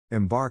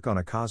Embark on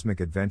a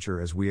cosmic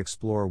adventure as we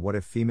explore what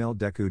if female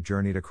Deku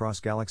journeyed across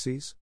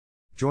galaxies?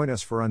 Join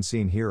us for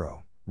Unseen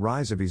Hero,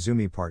 Rise of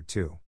Izumi Part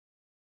 2.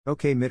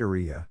 Okay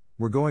Midoriya,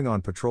 we're going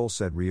on patrol,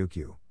 said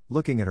Ryukyu,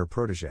 looking at her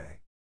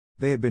protege.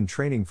 They had been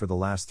training for the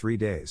last 3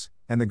 days,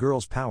 and the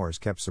girl's powers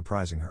kept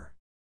surprising her.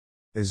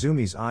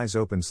 Izumi's eyes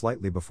opened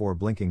slightly before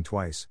blinking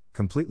twice,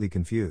 completely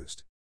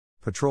confused.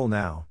 Patrol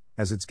now,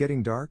 as it's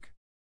getting dark?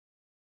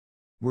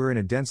 We're in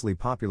a densely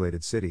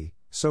populated city,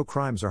 so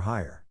crimes are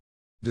higher.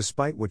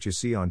 Despite what you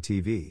see on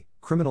TV,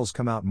 criminals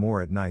come out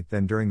more at night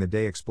than during the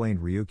day, explained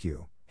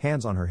Ryukyu,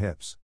 hands on her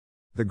hips.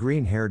 The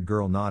green-haired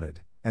girl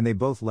nodded, and they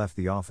both left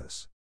the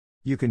office.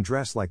 You can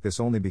dress like this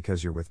only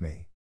because you're with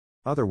me.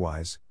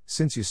 Otherwise,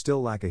 since you still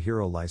lack a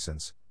hero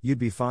license, you'd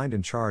be fined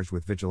and charged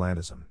with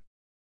vigilantism.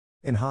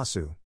 In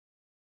Hasu.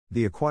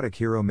 The aquatic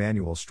hero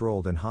Manuel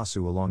strolled in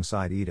Hasu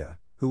alongside Ida,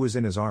 who was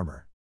in his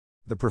armor.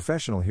 The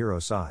professional hero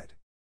sighed.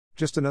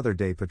 Just another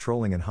day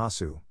patrolling in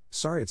Hasu,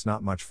 sorry it's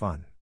not much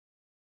fun.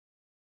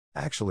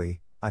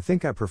 Actually, I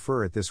think I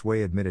prefer it this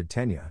way, admitted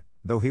Tenya,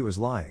 though he was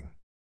lying.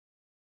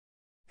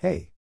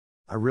 Hey.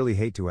 I really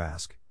hate to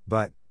ask,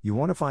 but, you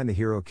want to find the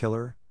hero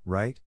killer,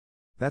 right?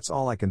 That's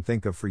all I can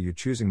think of for you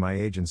choosing my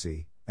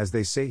agency, as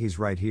they say he's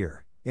right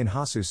here, in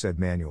Hasu, said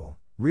Manuel,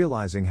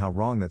 realizing how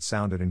wrong that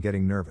sounded and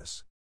getting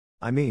nervous.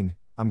 I mean,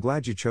 I'm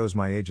glad you chose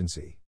my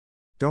agency.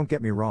 Don't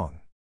get me wrong.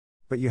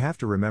 But you have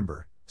to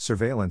remember,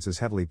 surveillance is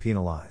heavily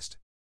penalized.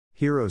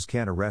 Heroes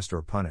can't arrest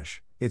or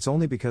punish, it's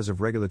only because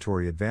of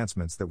regulatory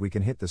advancements that we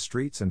can hit the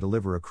streets and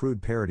deliver a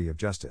crude parody of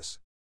justice.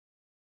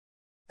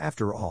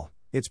 After all,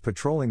 it's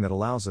patrolling that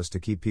allows us to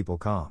keep people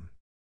calm.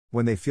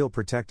 When they feel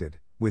protected,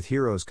 with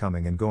heroes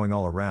coming and going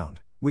all around,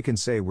 we can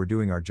say we're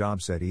doing our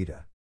job, said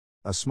Ida.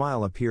 A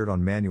smile appeared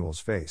on Manuel's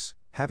face,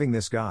 having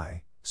this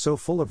guy, so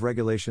full of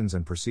regulations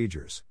and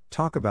procedures,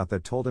 talk about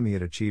that told him he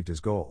had achieved his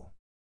goal.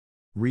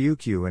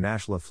 Ryukyu and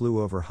Ashla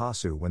flew over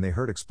Hasu when they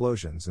heard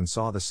explosions and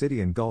saw the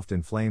city engulfed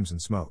in flames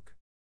and smoke.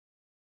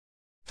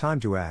 Time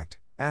to act,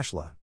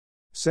 Ashla,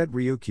 said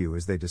Ryukyu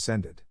as they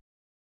descended.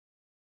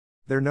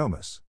 They're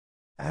Nomus.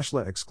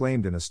 Ashla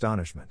exclaimed in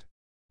astonishment.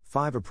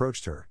 5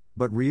 approached her,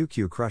 but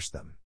Ryukyu crushed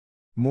them.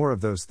 More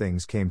of those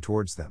things came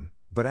towards them,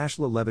 but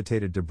Ashla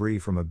levitated debris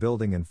from a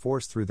building and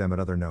force threw them at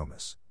other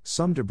Nomus.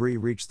 Some debris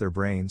reached their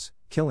brains,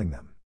 killing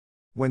them.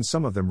 When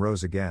some of them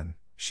rose again,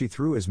 she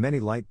threw as many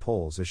light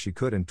poles as she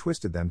could and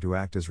twisted them to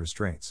act as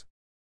restraints.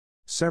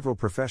 Several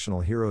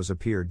professional heroes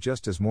appeared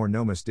just as more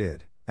Nomus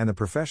did, and the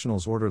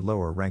professionals ordered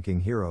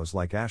lower-ranking heroes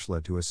like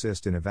Ashla to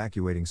assist in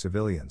evacuating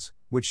civilians,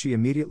 which she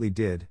immediately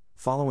did,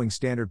 following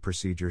standard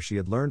procedure she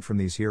had learned from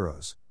these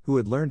heroes, who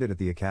had learned it at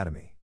the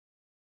academy.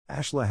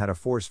 Ashla had a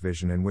force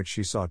vision in which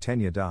she saw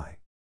Tenya die.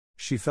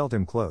 She felt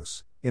him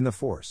close, in the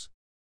force.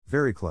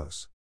 Very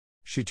close.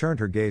 She turned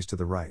her gaze to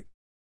the right.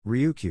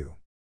 Ryukyu.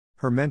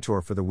 Her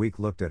mentor for the week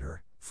looked at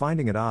her,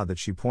 finding it odd that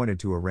she pointed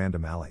to a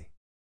random alley.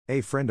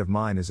 A friend of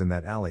mine is in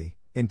that alley,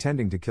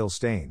 intending to kill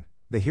Stain,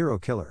 the hero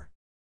killer.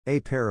 A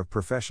pair of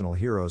professional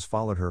heroes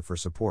followed her for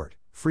support,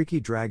 Freaky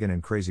Dragon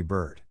and Crazy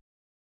Bird.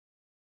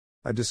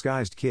 A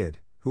disguised kid,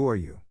 who are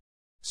you?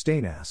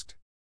 Stain asked.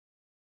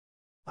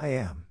 I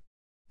am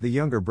the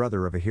younger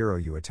brother of a hero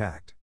you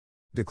attacked,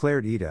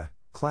 declared Ida,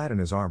 clad in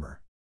his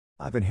armor.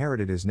 I've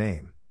inherited his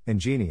name,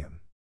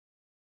 Ingenium.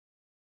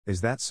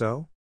 Is that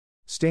so?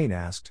 Stain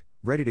asked,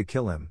 ready to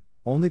kill him,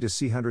 only to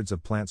see hundreds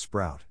of plants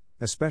sprout,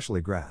 especially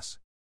grass.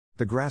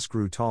 The grass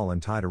grew tall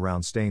and tied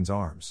around Stain's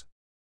arms.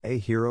 A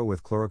hero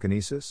with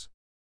chlorokinesis?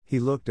 He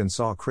looked and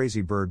saw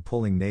Crazy Bird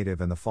pulling Native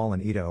and the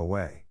fallen Ida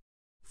away.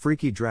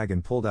 Freaky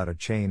Dragon pulled out a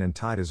chain and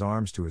tied his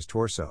arms to his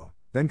torso,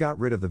 then got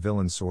rid of the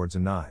villain's swords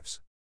and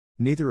knives.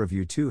 Neither of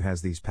you two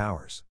has these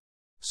powers.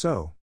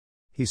 So?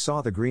 He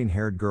saw the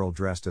green-haired girl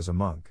dressed as a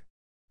monk.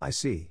 I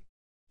see.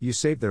 You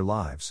saved their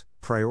lives,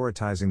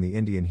 prioritizing the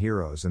Indian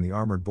heroes and the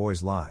armored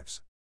boys'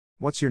 lives.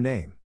 What's your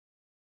name?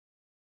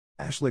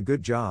 Ashla.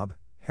 Good job,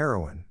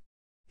 heroine.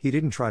 He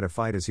didn't try to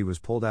fight as he was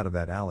pulled out of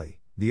that alley.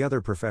 The other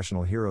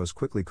professional heroes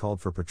quickly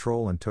called for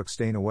patrol and took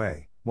Stain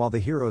away, while the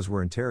heroes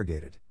were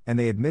interrogated, and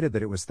they admitted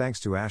that it was thanks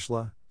to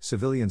Ashla.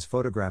 Civilians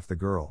photographed the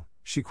girl.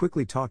 She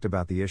quickly talked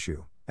about the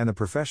issue, and the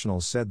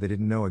professionals said they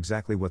didn't know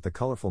exactly what the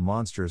colorful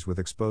monsters with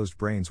exposed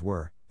brains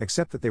were,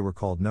 except that they were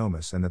called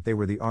Nomus and that they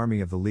were the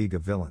army of the League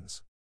of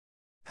Villains.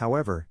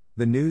 However,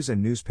 the news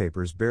and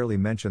newspapers barely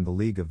mentioned the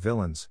League of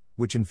Villains,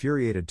 which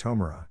infuriated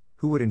Tomura,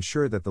 who would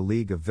ensure that the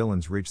League of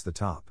Villains reached the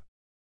top.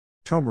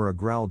 Tomura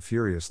growled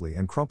furiously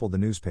and crumpled the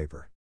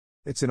newspaper.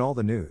 It's in all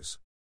the news.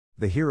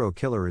 The hero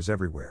killer is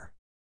everywhere.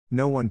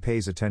 No one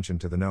pays attention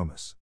to the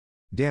Nomus.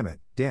 Damn it,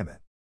 damn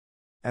it.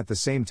 At the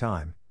same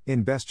time,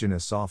 in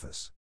Bestjanist's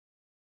office.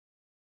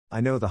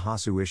 I know the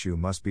Hasu issue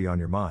must be on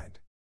your mind,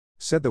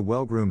 said the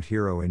well-groomed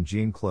hero in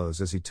jean clothes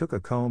as he took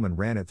a comb and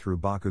ran it through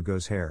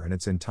Bakugo's hair, and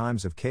it's in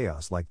times of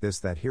chaos like this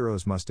that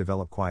heroes must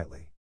develop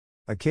quietly.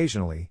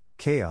 Occasionally,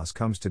 chaos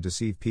comes to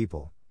deceive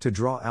people, to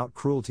draw out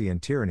cruelty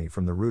and tyranny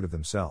from the root of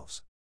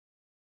themselves.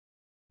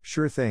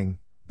 Sure thing,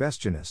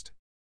 Bestjanist,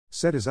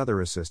 said his other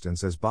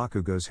assistants as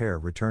Bakugo's hair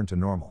returned to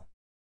normal.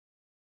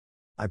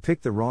 I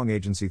picked the wrong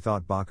agency,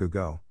 thought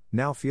Bakugo,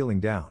 now feeling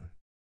down.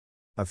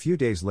 A few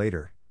days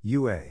later,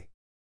 UA.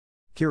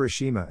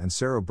 Kirishima and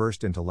Sero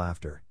burst into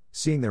laughter,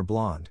 seeing their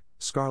blonde,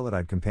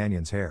 scarlet-eyed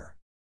companion's hair.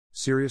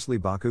 Seriously,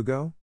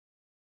 Bakugo?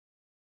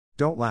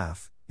 Don't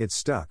laugh, it's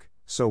stuck,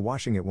 so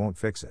washing it won't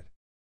fix it.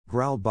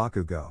 Growled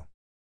Bakugo.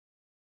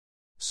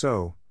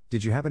 So,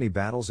 did you have any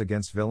battles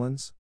against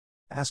villains?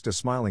 Asked a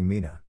smiling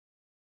Mina.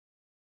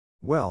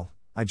 Well,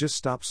 I just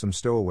stopped some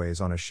stowaways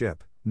on a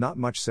ship, not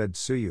much, said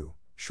Tsuyu,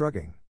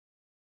 shrugging.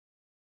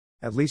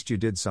 At least you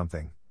did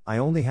something. I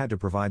only had to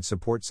provide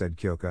support, said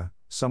Kyoka,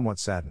 somewhat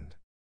saddened.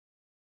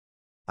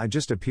 I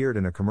just appeared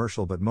in a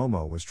commercial, but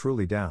Momo was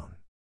truly down.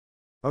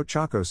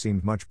 Ochako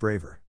seemed much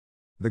braver.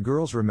 The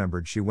girls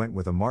remembered she went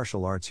with a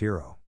martial arts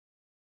hero.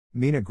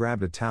 Mina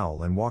grabbed a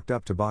towel and walked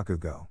up to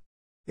Bakugo.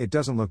 It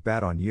doesn't look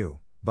bad on you,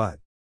 but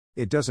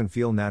it doesn't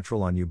feel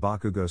natural on you.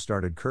 Bakugo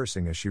started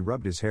cursing as she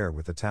rubbed his hair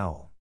with the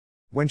towel.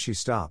 When she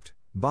stopped,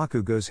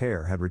 Bakugo's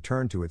hair had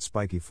returned to its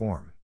spiky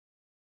form.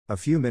 A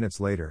few minutes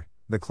later,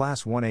 the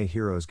Class 1A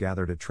heroes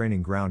gathered at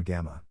Training Ground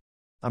Gamma.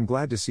 I'm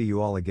glad to see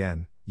you all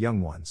again, young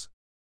ones.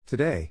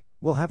 Today,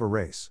 we'll have a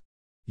race.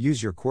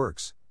 Use your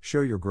quirks, show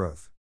your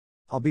growth.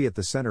 I'll be at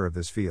the center of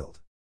this field.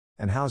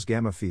 And how's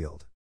Gamma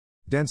Field?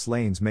 Dense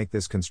lanes make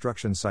this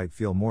construction site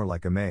feel more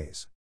like a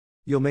maze.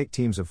 You'll make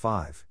teams of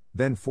 5,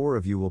 then 4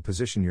 of you will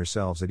position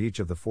yourselves at each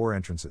of the 4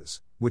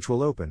 entrances, which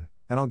will open,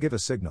 and I'll give a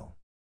signal.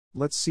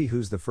 Let's see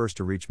who's the first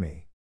to reach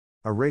me.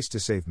 A race to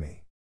save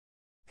me.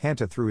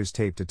 Hanta threw his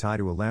tape to tie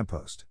to a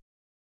lamppost.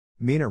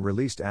 Mina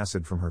released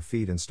acid from her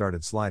feet and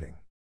started sliding.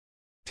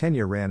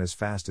 Tenya ran as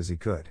fast as he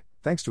could,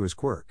 thanks to his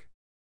quirk.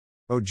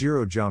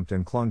 Ojiro jumped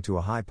and clung to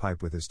a high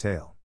pipe with his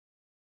tail.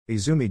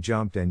 Izumi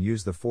jumped and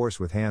used the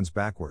force with hands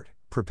backward,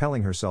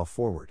 propelling herself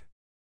forward.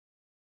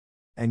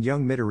 And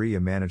young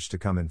Midoriya managed to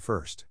come in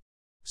first.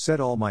 Said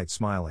All Might,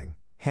 smiling,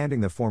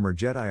 handing the former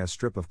Jedi a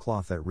strip of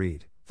cloth that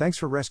read, "Thanks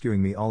for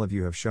rescuing me, all of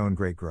you have shown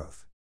great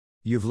growth.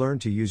 You've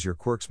learned to use your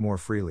quirks more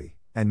freely,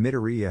 and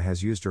Midoriya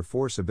has used her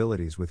force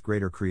abilities with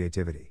greater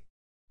creativity.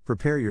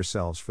 Prepare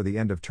yourselves for the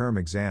end-of-term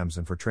exams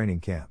and for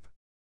training camp."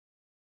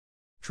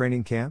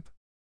 Training camp?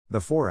 The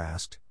 4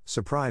 asked,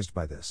 surprised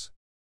by this.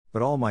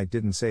 But All Might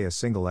didn't say a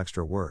single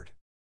extra word.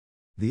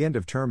 The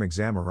end-of-term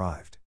exam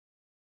arrived.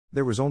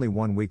 There was only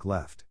 1 week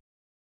left.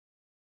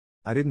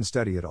 I didn't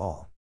study at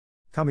all.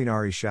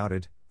 Kaminari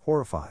shouted,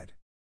 horrified.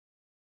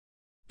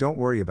 Don't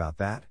worry about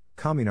that,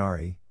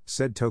 Kaminari,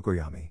 said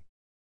Tokoyami.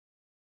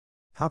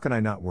 How can I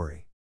not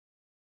worry?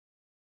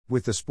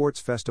 With the sports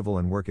festival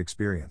and work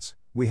experience,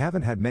 we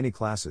haven't had many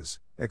classes,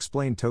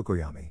 explained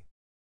Tokoyami.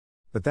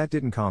 But that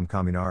didn't calm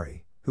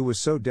Kaminari, who was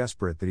so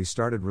desperate that he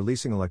started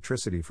releasing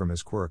electricity from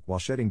his quirk while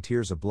shedding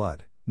tears of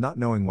blood, not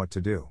knowing what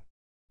to do.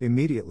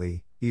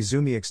 Immediately,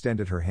 Izumi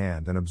extended her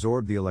hand and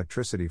absorbed the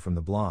electricity from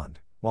the blonde,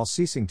 while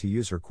ceasing to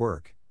use her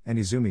quirk, and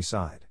Izumi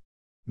sighed.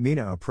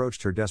 Mina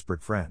approached her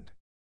desperate friend.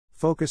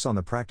 Focus on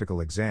the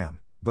practical exam,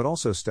 but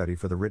also study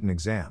for the written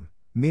exam,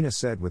 Mina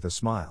said with a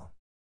smile.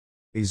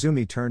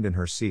 Izumi turned in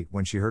her seat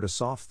when she heard a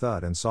soft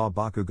thud and saw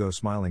Bakugo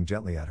smiling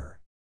gently at her.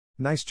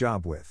 Nice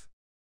job with.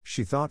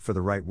 She thought for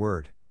the right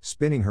word,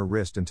 spinning her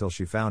wrist until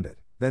she found it,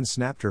 then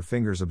snapped her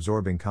fingers,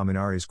 absorbing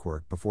Kaminari's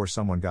quirk before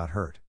someone got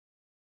hurt.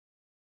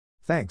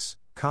 Thanks,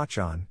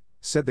 Kachan,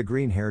 said the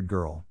green-haired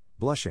girl,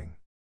 blushing.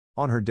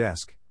 On her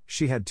desk,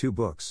 she had 2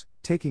 books,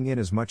 taking in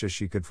as much as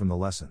she could from the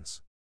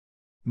lessons.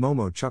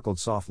 Momo chuckled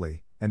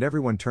softly, and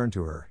everyone turned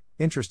to her,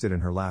 interested in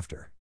her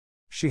laughter.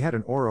 She had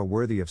an aura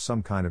worthy of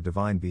some kind of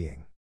divine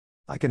being.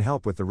 I can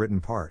help with the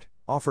written part,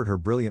 offered her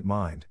brilliant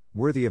mind,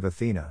 worthy of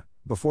Athena,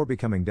 before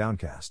becoming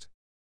downcast.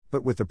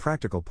 But with the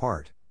practical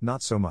part,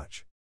 not so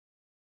much.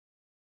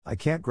 I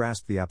can't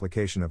grasp the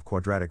application of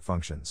quadratic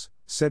functions,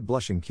 said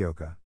blushing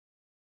Kyoka.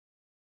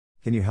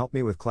 Can you help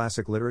me with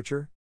classic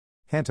literature?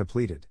 Hanta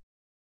pleaded.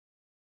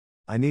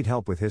 I need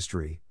help with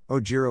history,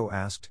 Ojiro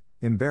asked,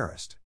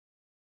 embarrassed.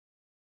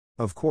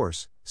 Of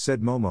course,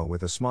 said Momo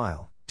with a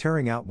smile,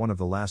 tearing out one of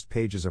the last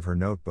pages of her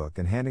notebook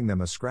and handing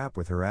them a scrap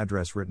with her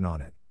address written on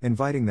it,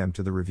 inviting them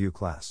to the review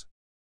class.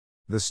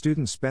 The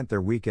students spent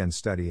their weekend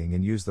studying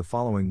and used the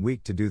following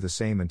week to do the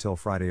same until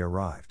Friday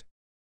arrived.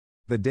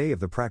 The day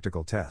of the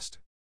practical test.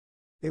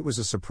 It was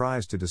a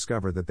surprise to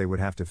discover that they would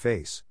have to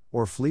face,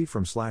 or flee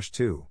from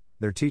 /2,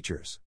 their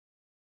teachers.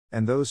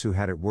 And those who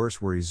had it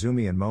worse were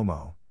Izumi and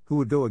Momo, who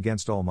would go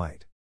against All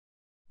Might.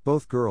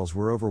 Both girls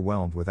were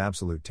overwhelmed with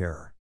absolute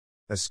terror.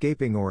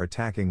 Escaping or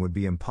attacking would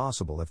be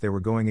impossible if they were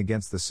going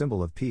against the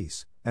symbol of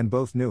peace, and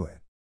both knew it.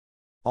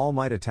 All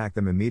Might attacked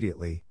them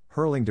immediately,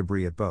 hurling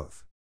debris at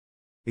both.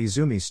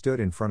 Izumi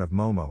stood in front of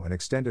Momo and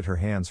extended her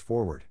hands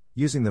forward,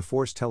 using the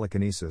force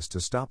telekinesis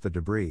to stop the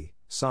debris,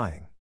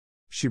 sighing.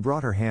 She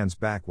brought her hands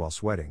back while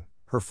sweating,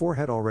 her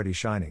forehead already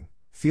shining,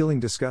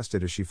 feeling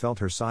disgusted as she felt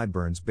her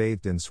sideburns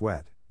bathed in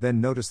sweat, then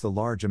noticed the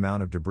large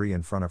amount of debris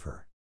in front of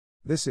her.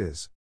 This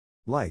is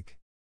like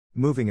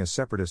moving a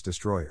separatist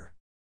destroyer.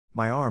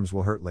 My arms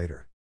will hurt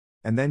later.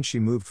 And then she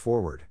moved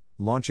forward,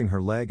 launching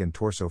her leg and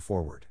torso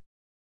forward.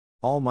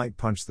 All Might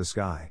punched the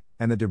sky,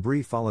 and the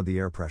debris followed the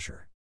air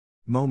pressure.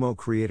 Momo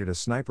created a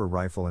sniper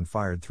rifle and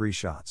fired 3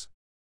 shots.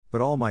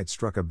 But All Might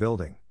struck a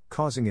building,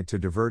 causing it to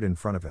divert in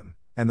front of him,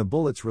 and the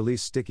bullets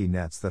released sticky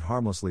nets that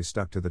harmlessly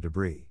stuck to the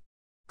debris.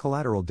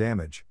 Collateral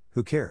damage,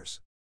 who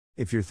cares?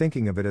 If you're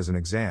thinking of it as an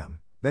exam,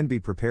 then be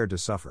prepared to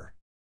suffer.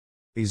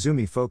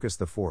 Izumi focused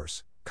the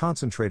force,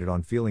 concentrated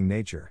on feeling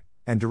nature,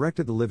 and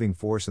directed the living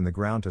force in the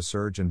ground to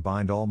surge and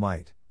bind All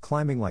Might,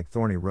 climbing like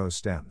thorny rose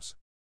stems.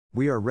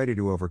 We are ready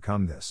to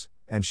overcome this,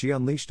 and she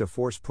unleashed a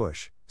force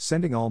push,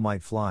 sending All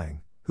Might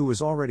flying, who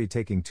was already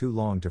taking too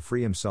long to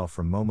free himself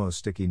from Momo's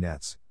sticky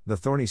nets, the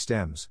thorny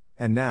stems,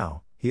 and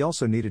now, he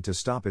also needed to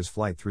stop his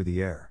flight through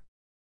the air.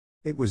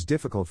 It was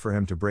difficult for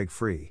him to break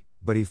free,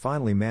 but he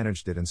finally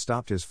managed it and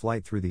stopped his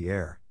flight through the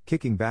air,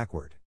 kicking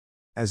backward.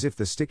 As if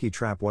the sticky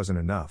trap wasn't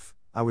enough,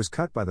 I was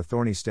cut by the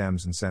thorny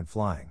stems and sent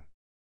flying.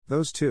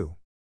 Those two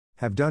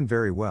have done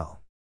very well.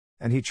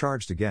 And he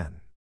charged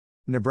again.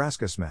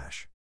 Nebraska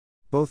smash.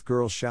 Both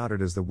girls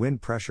shouted as the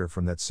wind pressure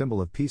from that symbol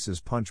of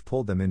pieces punch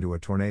pulled them into a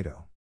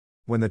tornado.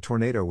 When the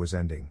tornado was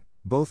ending,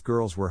 both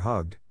girls were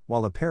hugged,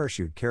 while a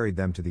parachute carried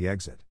them to the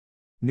exit.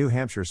 New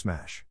Hampshire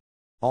smash.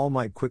 All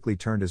Might quickly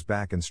turned his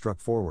back and struck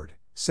forward,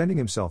 sending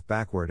himself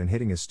backward and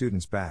hitting his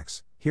students'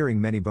 backs,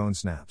 hearing many bone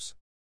snaps.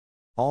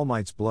 All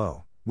Might's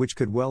blow, which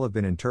could well have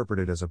been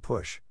interpreted as a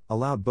push,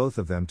 allowed both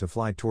of them to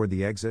fly toward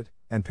the exit,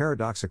 and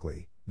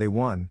paradoxically, they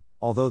won,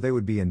 although they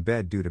would be in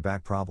bed due to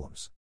back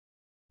problems.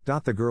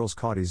 The girls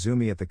caught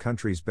Izumi at the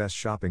country's best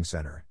shopping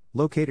center,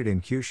 located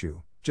in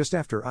Kyushu, just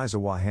after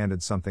Aizawa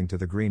handed something to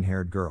the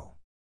green-haired girl.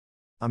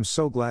 "I'm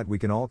so glad we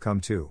can all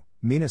come too,"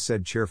 Mina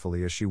said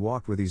cheerfully as she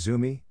walked with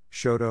Izumi,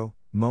 Shoto,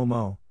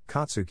 Momo,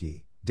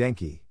 Katsuki,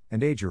 Denki,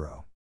 and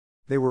Eijiro.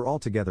 They were all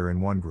together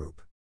in one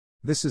group.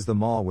 This is the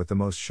mall with the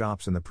most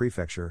shops in the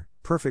prefecture,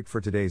 perfect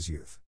for today's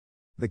youth.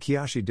 The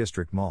Kiyoshi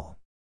District Mall.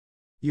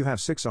 "You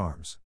have 6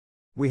 arms.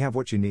 We have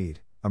what you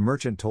need," a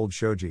merchant told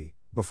Shoji,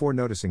 before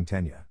noticing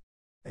Tenya.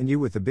 "And you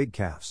with the big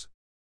calves.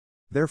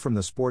 They're from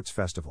the sports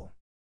festival."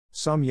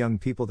 Some young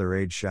people their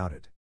age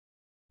shouted.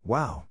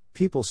 "Wow,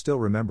 people still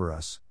remember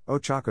us,"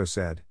 Ochako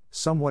said,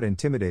 somewhat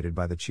intimidated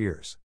by the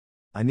cheers.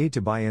 "I need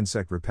to buy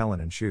insect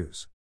repellent and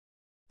shoes."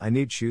 "I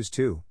need shoes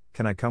too,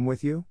 can I come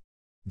with you?"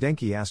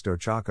 Denki asked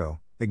Ochako,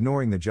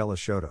 ignoring the jealous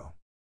Shoto.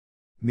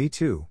 Me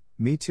too,"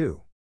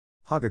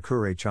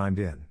 Hagakure chimed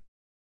in.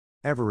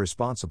 "Ever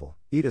responsible,"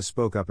 Ida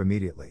spoke up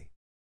immediately.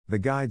 "The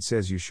guide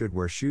says you should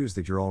wear shoes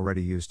that you're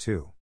already used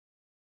to."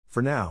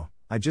 "For now,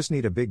 I just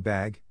need a big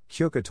bag,"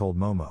 Kyoka told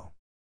Momo.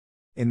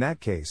 "In that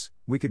case,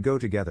 we could go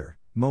together,"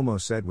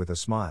 Momo said with a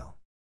smile.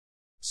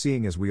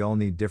 "Seeing as we all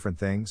need different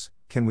things,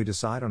 can we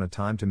decide on a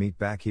time to meet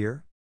back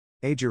here?"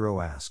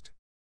 Eijiro asked.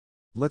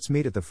 "Let's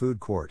meet at the food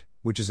court,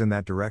 which is in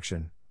that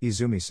direction,"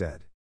 Izumi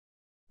said.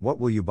 "What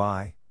will you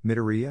buy,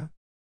 Midoriya?"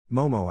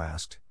 Momo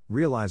asked,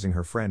 realizing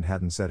her friend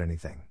hadn't said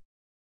anything.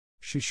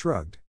 She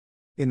shrugged.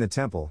 "In the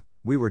temple,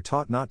 we were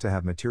taught not to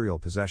have material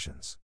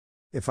possessions.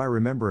 If I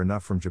remember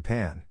enough from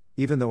Japan,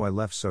 even though I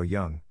left so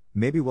young,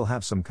 maybe we'll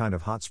have some kind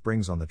of hot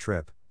springs on the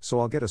trip, so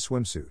I'll get a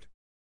swimsuit.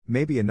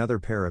 Maybe another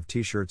pair of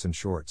t-shirts and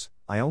shorts.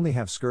 I only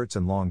have skirts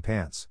and long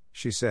pants,"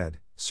 she said,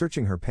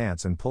 searching her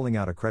pants and pulling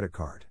out a credit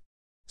card.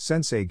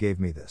 "Sensei gave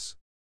me this.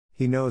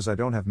 He knows I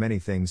don't have many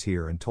things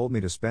here and told me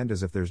to spend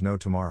as if there's no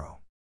tomorrow."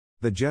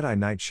 The Jedi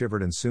Knight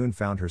shivered and soon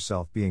found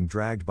herself being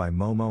dragged by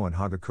Momo and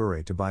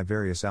Hagakure to buy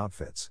various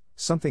outfits,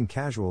 something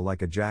casual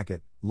like a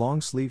jacket,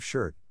 long-sleeve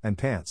shirt, and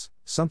pants,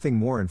 something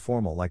more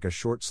informal like a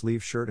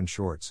short-sleeve shirt and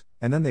shorts,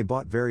 and then they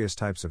bought various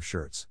types of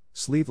shirts,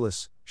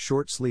 sleeveless,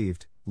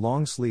 short-sleeved,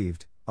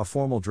 long-sleeved, a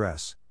formal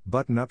dress,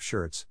 button-up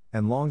shirts,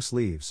 and long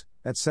sleeves,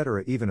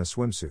 etc., even a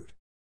swimsuit.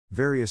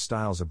 Various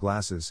styles of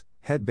glasses,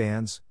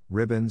 headbands,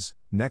 ribbons,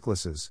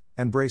 necklaces,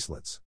 and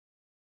bracelets.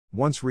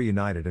 Once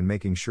reunited and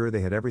making sure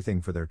they had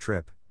everything for their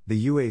trip, the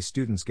UA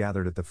students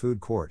gathered at the food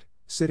court,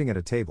 sitting at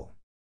a table.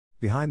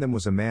 Behind them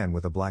was a man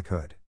with a black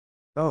hood.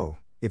 "Oh,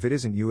 if it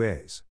isn't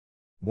UA's.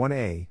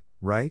 1A,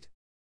 right?"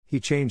 He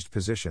changed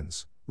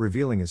positions,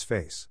 revealing his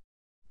face.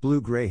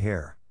 Blue-gray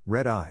hair,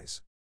 red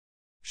eyes.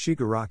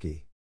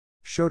 "Shigaraki."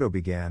 Shoto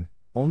began,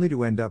 only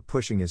to end up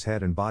pushing his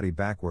head and body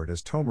backward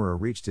as Tomura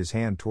reached his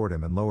hand toward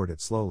him and lowered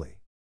it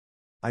slowly.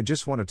 "I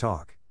just want to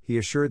talk," he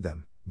assured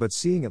them, but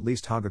seeing at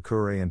least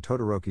Hagakure and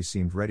Todoroki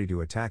seemed ready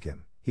to attack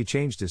him, he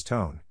changed his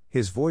tone,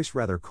 his voice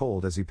rather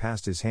cold as he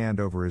passed his hand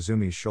over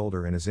Izumi's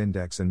shoulder and his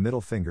index and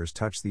middle fingers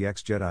touched the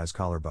ex-Jedi's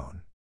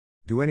collarbone.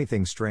 "Do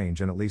anything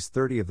strange and at least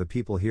 30 of the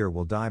people here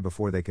will die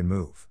before they can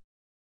move.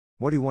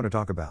 What do you want to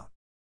talk about?"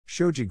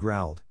 Shoji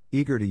growled,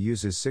 eager to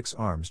use his 6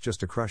 arms just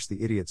to crush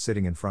the idiot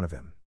sitting in front of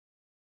him.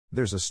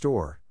 "There's a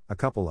store, a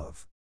couple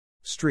of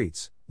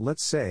streets,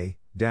 let's say,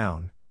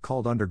 down,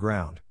 called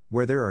Underground,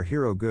 where there are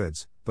hero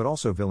goods, but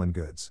also villain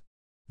goods.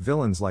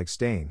 Villains like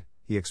Stain,"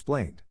 he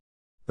explained.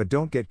 "But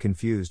don't get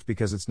confused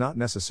because it's not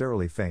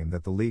necessarily fame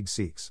that the League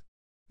seeks.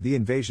 The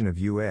invasion of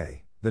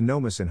UA, the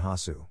Nomus in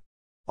Hasu.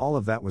 All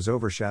of that was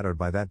overshadowed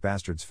by that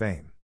bastard's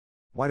fame.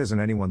 Why doesn't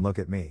anyone look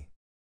at me?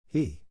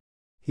 He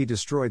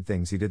destroyed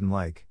things he didn't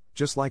like,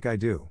 just like I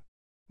do.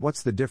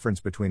 What's the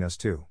difference between us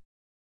two?"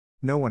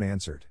 No one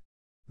answered.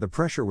 The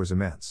pressure was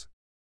immense.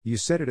 You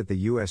said it at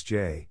the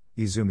USJ,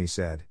 Izumi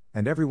said,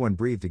 and everyone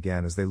breathed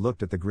again as they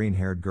looked at the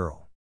green-haired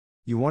girl.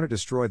 You want to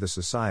destroy the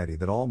society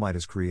that All Might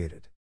has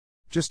created.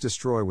 Just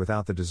destroy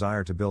without the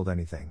desire to build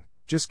anything,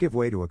 just give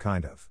way to a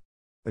kind of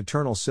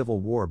eternal civil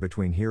war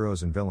between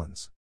heroes and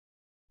villains.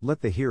 Let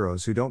the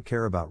heroes who don't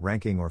care about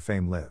ranking or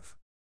fame live.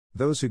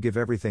 Those who give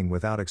everything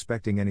without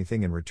expecting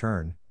anything in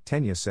return,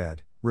 Tenya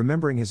said,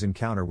 remembering his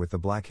encounter with the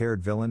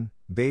black-haired villain,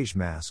 beige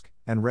mask,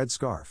 and red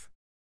scarf.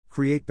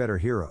 Create better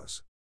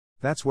heroes.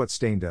 That's what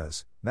Stain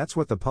does, that's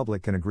what the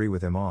public can agree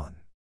with him on.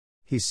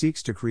 He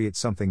seeks to create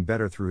something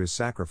better through his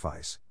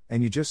sacrifice,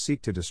 and you just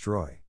seek to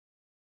destroy.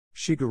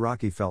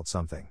 Shigaraki felt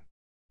something.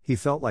 He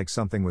felt like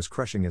something was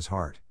crushing his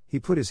heart. He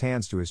put his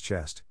hands to his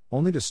chest,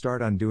 only to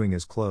start undoing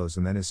his clothes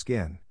and then his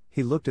skin.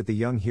 He looked at the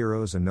young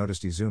heroes and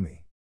noticed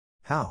Izumi.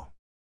 How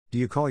do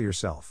you call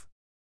yourself?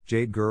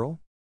 Jade Girl?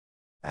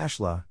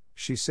 Ashla,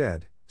 she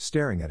said,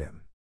 staring at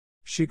him.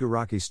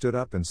 Shigaraki stood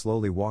up and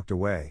slowly walked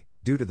away,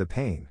 due to the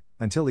pain,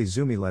 until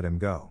Izumi let him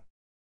go.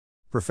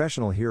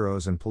 Professional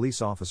heroes and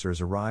police officers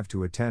arrived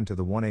to attend to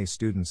the 1A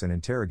students and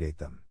interrogate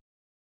them.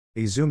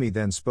 Izumi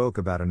then spoke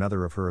about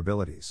another of her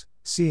abilities,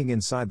 seeing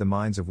inside the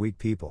minds of weak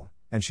people,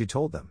 and she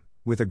told them,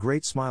 with a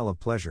great smile of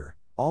pleasure,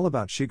 all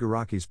about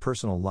Shigaraki's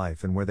personal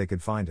life and where they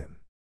could find him.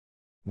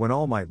 When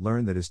All Might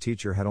learned that his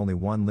teacher had only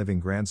one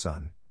living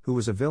grandson, who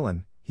was a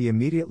villain, he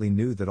immediately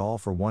knew that All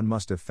for One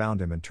must have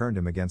found him and turned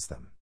him against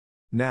them.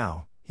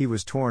 Now, he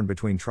was torn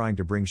between trying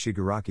to bring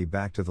Shigaraki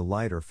back to the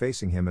light or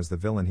facing him as the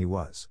villain he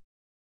was.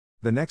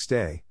 The next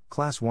day,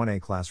 Class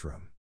 1A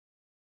classroom.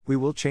 We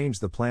will change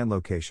the planned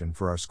location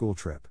for our school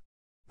trip.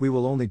 We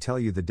will only tell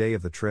you the day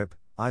of the trip,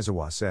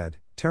 Aizawa said,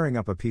 tearing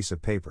up a piece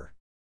of paper.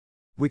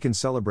 We can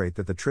celebrate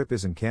that the trip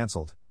isn't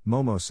cancelled,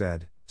 Momo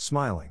said,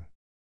 smiling.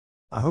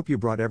 I hope you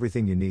brought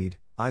everything you need,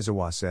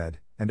 Aizawa said,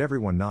 and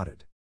everyone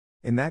nodded.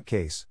 In that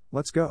case,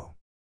 let's go.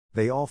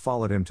 They all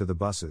followed him to the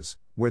buses,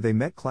 where they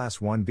met Class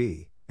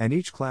 1B, and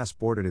each class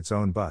boarded its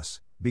own bus,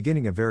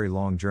 beginning a very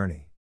long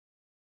journey.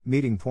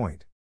 Meeting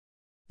point.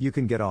 You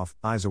can get off,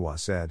 Aizawa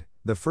said,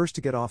 the first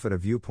to get off at a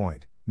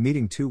viewpoint,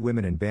 meeting two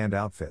women in band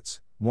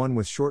outfits, one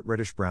with short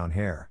reddish-brown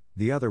hair,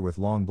 the other with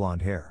long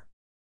blonde hair.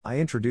 I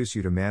introduce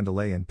you to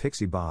Mandalay and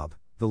Pixie Bob,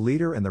 the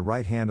leader and the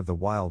right hand of the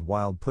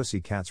Wild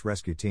Pussy Cats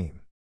rescue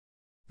team.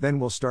 Then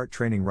we'll start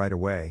training right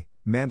away,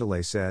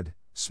 Mandalay said,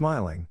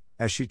 smiling,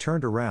 as she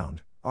turned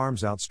around,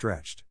 arms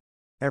outstretched.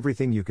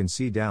 Everything you can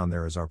see down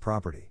there is our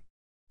property.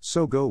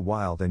 So go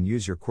wild and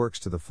use your quirks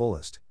to the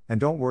fullest,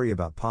 and don't worry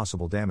about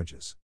possible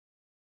damages.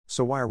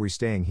 So why are we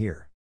staying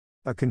here?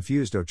 A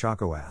confused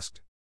Ochako asked.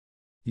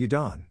 You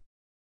don't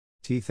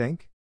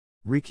think?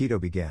 Rikido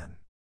began.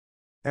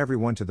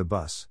 Everyone to the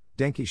bus,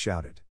 Denki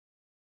shouted.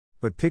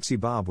 But Pixie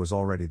Bob was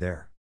already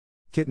there.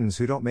 Kittens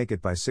who don't make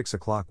it by 6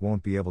 o'clock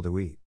won't be able to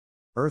eat.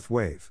 Earth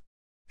wave.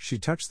 She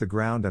touched the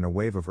ground and a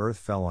wave of earth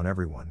fell on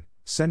everyone,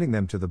 sending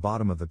them to the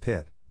bottom of the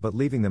pit, but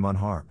leaving them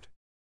unharmed.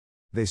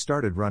 They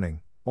started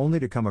running, only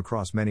to come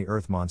across many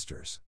earth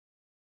monsters.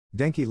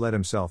 Denki let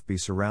himself be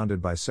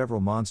surrounded by several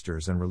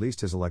monsters and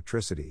released his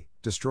electricity,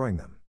 destroying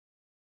them.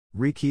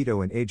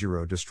 Rikido and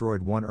Eijiro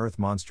destroyed one earth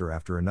monster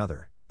after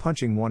another,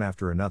 punching one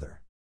after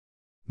another.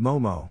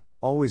 Momo,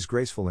 always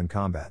graceful in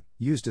combat,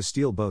 used a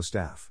steel bow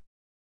staff.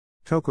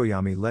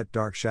 Tokoyami let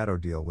Dark Shadow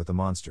deal with the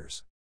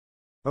monsters.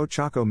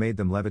 Ochako made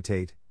them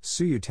levitate,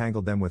 Suyu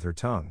tangled them with her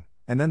tongue,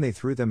 and then they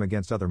threw them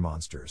against other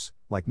monsters,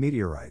 like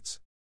meteorites.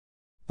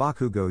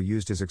 Bakugo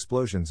used his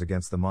explosions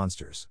against the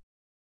monsters.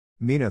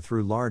 Mina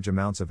threw large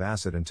amounts of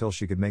acid until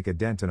she could make a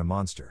dent in a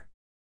monster.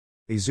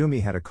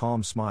 Izumi had a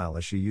calm smile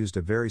as she used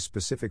a very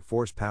specific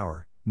force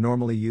power,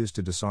 normally used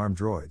to disarm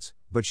droids,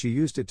 but she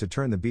used it to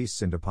turn the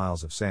beasts into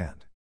piles of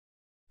sand.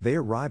 They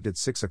arrived at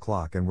 6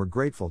 o'clock and were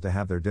grateful to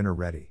have their dinner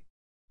ready.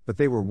 But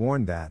they were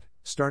warned that,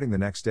 starting the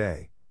next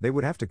day, they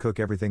would have to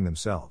cook everything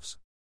themselves.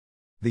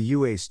 The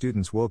UA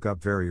students woke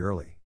up very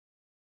early.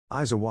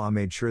 Aizawa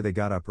made sure they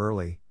got up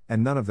early,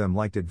 and none of them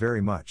liked it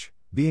very much,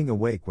 being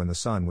awake when the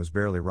sun was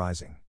barely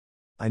rising.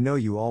 I know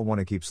you all want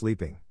to keep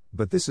sleeping,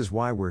 but this is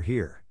why we're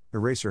here,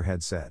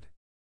 Eraserhead said.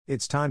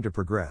 It's time to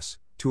progress,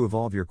 to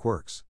evolve your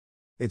quirks.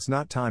 It's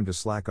not time to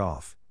slack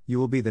off, you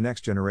will be the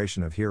next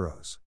generation of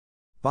heroes.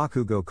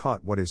 Bakugo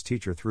caught what his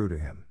teacher threw to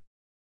him.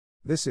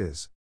 This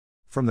is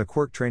from the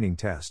quirk training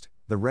test,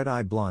 the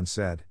red-eyed blonde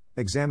said,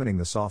 examining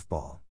the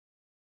softball.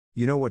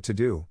 You know what to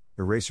do,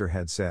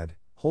 Eraserhead said,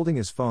 holding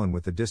his phone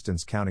with the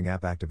distance counting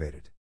app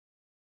activated.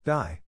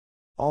 Die.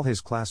 All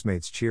his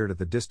classmates cheered at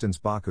the distance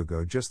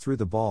Bakugo just threw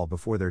the ball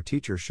before their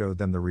teacher showed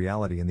them the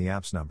reality in the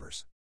app's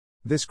numbers.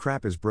 This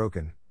crap is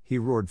broken, he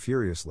roared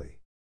furiously.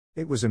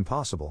 It was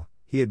impossible,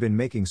 he had been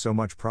making so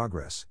much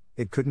progress,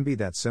 it couldn't be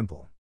that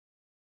simple.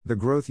 The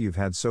growth you've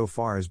had so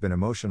far has been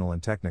emotional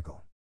and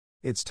technical.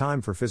 It's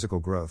time for physical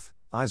growth,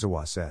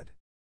 Aizawa said.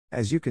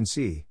 As you can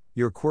see,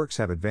 your quirks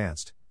have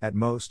advanced, at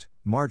most,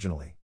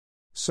 marginally.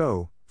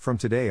 So, from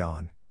today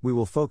on, we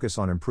will focus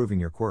on improving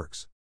your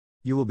quirks.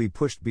 You will be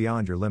pushed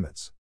beyond your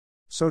limits.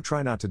 So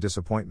try not to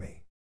disappoint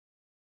me.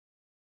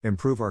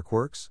 Improve our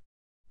quirks?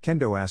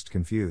 Kendo asked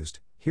confused,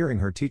 hearing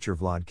her teacher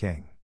Vlad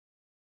King.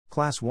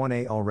 Class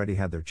 1A already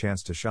had their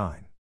chance to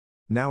shine.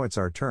 Now it's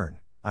our turn,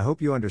 I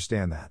hope you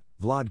understand that,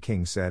 Vlad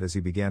King said as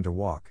he began to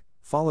walk,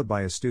 followed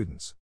by his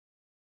students.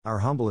 Our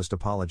humblest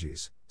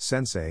apologies,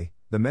 Sensei,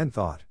 the men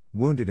thought,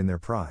 wounded in their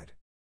pride.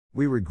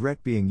 We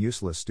regret being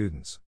useless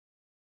students.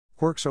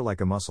 Quirks are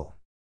like a muscle.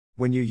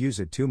 When you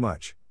use it too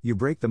much, you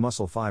break the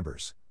muscle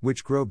fibers,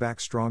 which grow back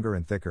stronger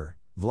and thicker,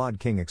 Vlad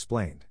King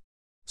explained.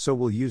 So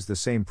we'll use the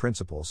same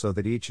principle so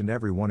that each and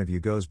every one of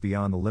you goes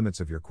beyond the limits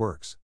of your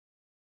quirks.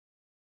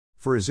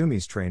 For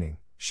Izumi's training,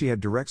 she had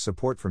direct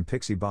support from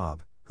Pixie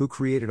Bob, who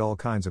created all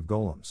kinds of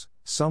golems,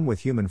 some with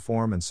human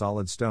form and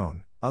solid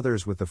stone,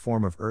 others with the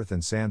form of earth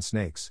and sand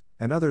snakes,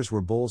 and others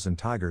were bulls and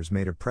tigers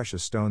made of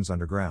precious stones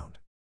underground.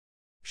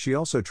 She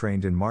also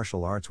trained in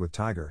martial arts with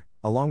Tiger,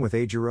 along with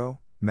Eijiro,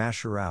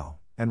 Masharao,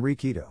 and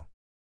Rikido.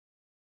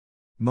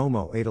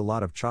 Momo ate a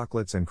lot of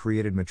chocolates and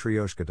created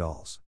Matryoshka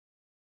dolls.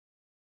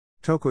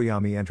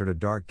 Tokoyami entered a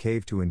dark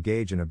cave to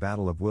engage in a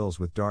battle of wills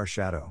with Dar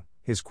Shadow,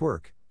 his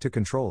quirk, to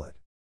control it.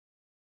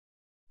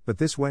 But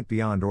this went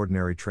beyond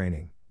ordinary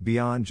training,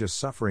 beyond just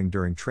suffering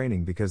during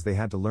training because they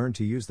had to learn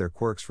to use their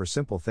quirks for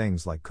simple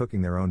things like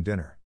cooking their own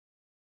dinner.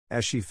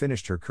 As she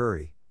finished her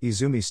curry,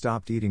 Izumi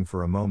stopped eating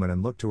for a moment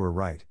and looked to her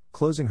right,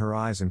 closing her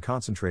eyes and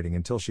concentrating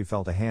until she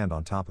felt a hand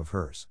on top of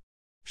hers.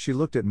 She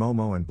looked at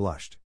Momo and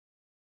blushed.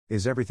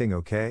 "Is everything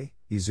okay,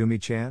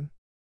 Izumi-chan?"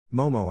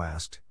 Momo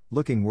asked,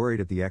 looking worried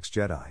at the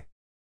ex-Jedi.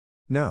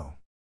 "No.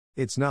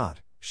 It's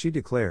not," she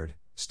declared,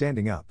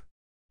 standing up.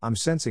 "I'm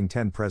sensing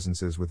 10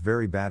 presences with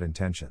very bad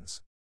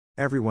intentions."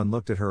 Everyone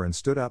looked at her and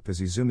stood up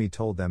as Izumi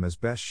told them as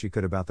best she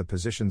could about the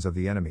positions of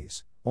the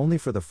enemies, only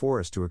for the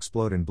forest to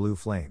explode in blue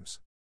flames.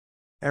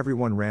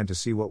 Everyone ran to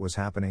see what was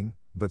happening,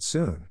 but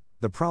soon,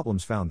 the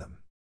problems found them.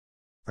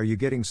 "Are you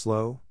getting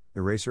slow,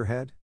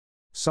 Eraserhead?"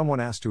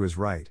 someone asked to his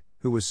right,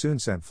 who was soon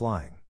sent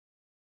flying.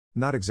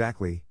 "Not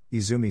exactly,"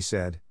 Izumi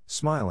said,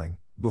 smiling,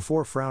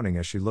 before frowning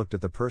as she looked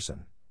at the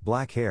person.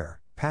 "Black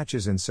hair,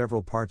 patches in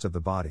several parts of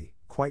the body,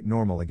 quite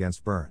normal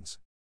against burns.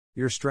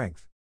 Your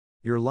strength.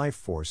 Your life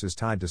force is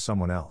tied to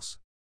someone else."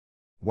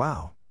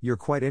 "Wow, you're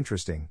quite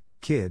interesting,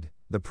 kid,"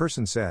 the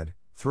person said,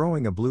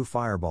 throwing a blue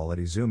fireball at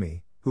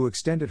Izumi, who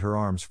extended her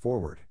arms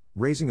forward,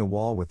 raising a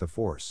wall with the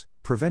force,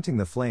 preventing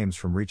the flames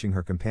from reaching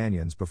her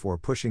companions before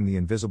pushing the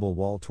invisible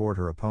wall toward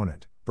her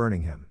opponent,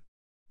 burning him.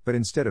 But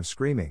instead of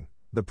screaming,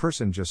 the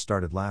person just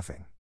started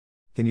laughing.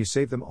 "Can you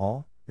save them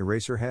all,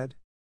 Eraserhead?"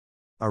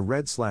 A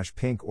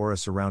red/pink aura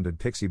surrounded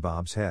Pixie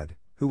Bob's head,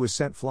 who was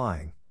sent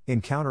flying,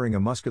 encountering a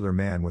muscular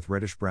man with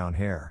reddish-brown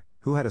hair,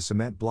 who had a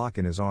cement block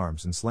in his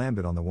arms and slammed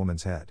it on the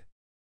woman's head.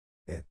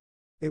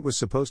 It was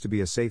supposed to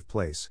be a safe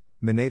place,"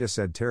 Mineta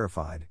said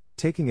terrified,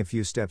 taking a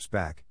few steps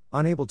back,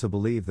 unable to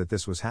believe that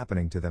this was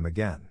happening to them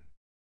again.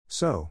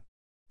 "So?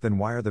 Then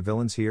why are the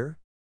villains here?"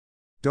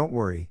 "Don't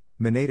worry,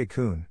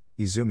 Mineta-kun,"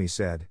 Izumi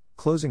said,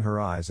 closing her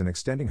eyes and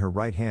extending her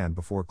right hand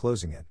before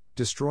closing it,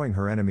 destroying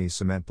her enemy's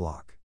cement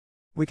block.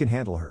 "We can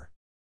handle her.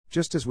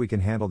 Just as we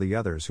can handle the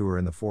others who are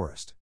in the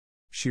forest."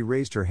 She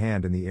raised her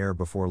hand in the air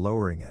before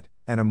lowering it,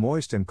 and a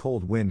moist and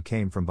cold wind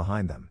came from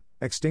behind them,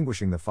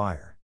 extinguishing the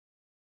fire.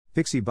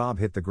 Pixie Bob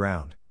hit the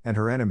ground, and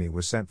her enemy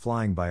was sent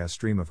flying by a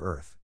stream of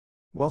earth.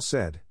 "Well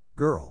said,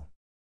 girl.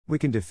 We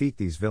can defeat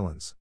these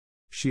villains."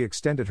 She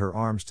extended her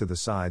arms to the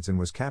sides and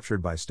was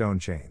captured by stone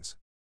chains.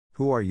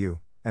 "Who are you,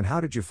 and how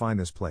did you find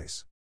this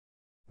place?"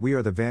 "We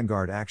are the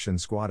Vanguard Action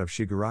Squad of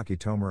Shigaraki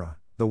Tomura,"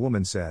 the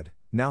woman said,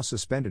 now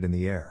suspended in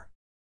the air.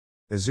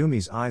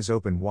 Izumi's eyes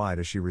opened wide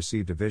as she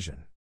received a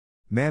vision.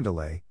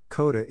 Mandalay,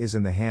 Kota is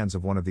in the hands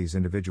of one of these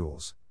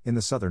individuals, in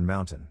the southern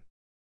mountain.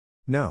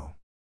 "No."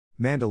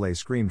 Mandalay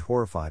screamed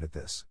horrified at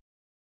this.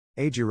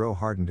 Eijiro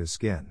hardened his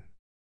skin.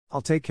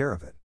 "I'll take care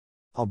of it.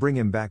 I'll bring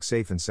him back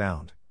safe and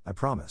sound, I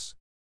promise.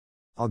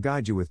 I'll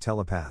guide you with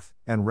telepath,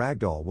 and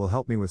Ragdoll will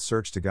help me with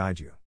search to guide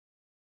you."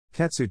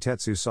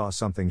 Tetsu saw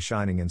something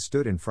shining and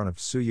stood in front of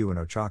Tsuyu and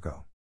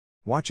Ochako.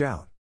 "Watch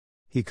out."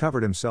 He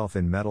covered himself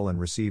in metal and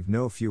received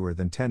no fewer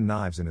than 10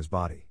 knives in his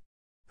body.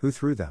 "Who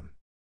threw them?"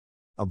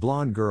 A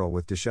blonde girl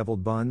with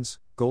disheveled buns,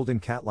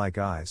 golden cat-like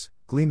eyes,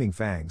 gleaming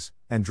fangs,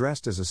 and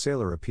dressed as a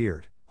sailor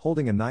appeared,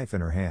 holding a knife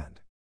in her hand.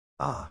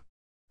 "Ah!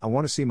 I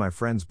want to see my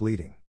friends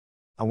bleeding.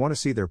 I want to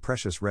see their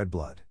precious red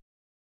blood."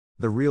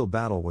 The real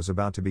battle was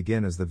about to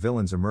begin as the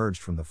villains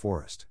emerged from the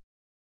forest.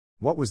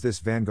 What was this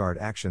Vanguard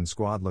Action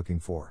Squad looking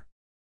for?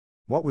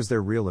 What was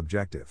their real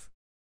objective?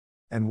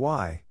 And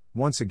why,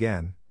 once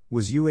again,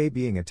 was UA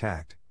being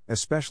attacked,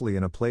 especially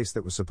in a place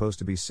that was supposed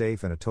to be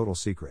safe and a total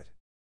secret?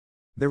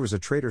 There was a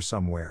traitor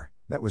somewhere,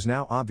 that was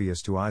now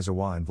obvious to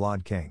Aizawa and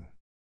Vlad King.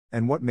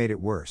 And what made it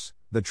worse,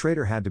 the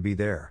traitor had to be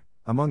there,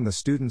 among the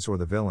students or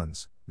the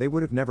villains, they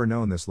would have never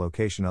known this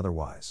location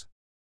otherwise.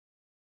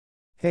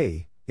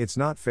 "Hey, it's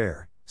not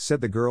fair,"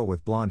 said the girl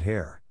with blonde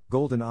hair,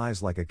 golden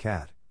eyes like a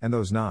cat, "and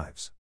those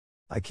knives.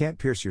 I can't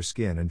pierce your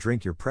skin and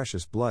drink your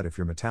precious blood if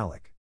you're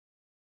metallic."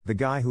 The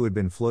guy who had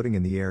been floating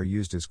in the air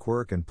used his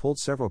quirk and pulled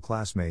several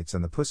classmates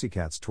and the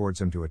pussycats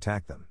towards him to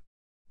attack them.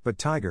 But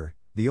Tiger,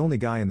 the only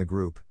guy in the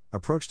group,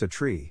 approached a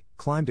tree,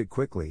 climbed it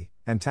quickly,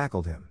 and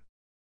tackled him.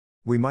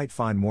 We might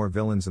find more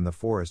villains in the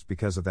forest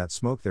because of that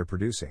smoke they're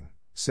producing,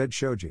 said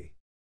Shoji.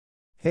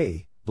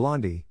 Hey,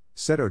 Blondie,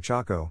 said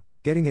Ochako,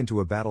 getting into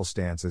a battle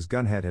stance as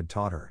Gunhead had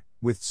taught her,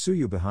 with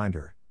Tsuyu behind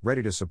her,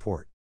 ready to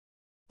support.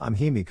 I'm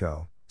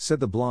Himiko, said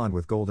the blonde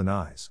with golden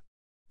eyes.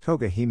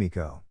 Toga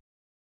Himiko.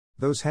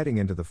 Those heading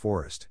into the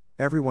forest,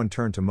 everyone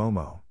turned to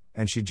Momo,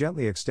 and she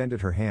gently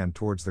extended her hand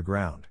towards the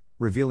ground,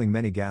 revealing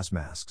many gas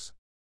masks.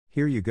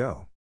 Here you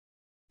go.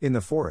 In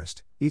the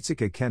forest,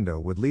 Itsuka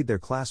Kendo would lead their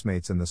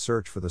classmates in the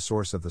search for the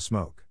source of the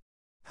smoke.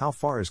 How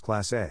far is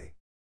Class A?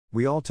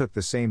 We all took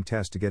the same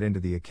test to get into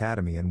the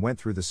academy and went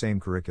through the same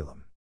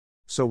curriculum.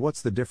 So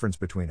what's the difference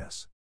between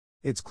us?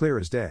 It's clear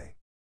as day.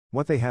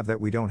 What they have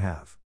that we don't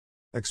have.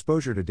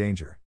 Exposure to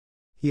danger.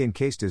 He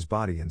encased his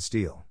body in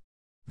steel.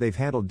 They've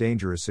handled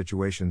dangerous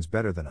situations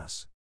better than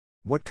us.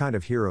 What kind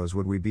of heroes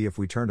would we be if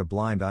we turned a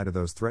blind eye to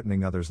those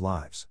threatening others'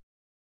 lives?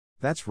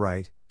 That's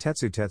right,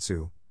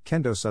 Tetsu,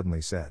 Kendo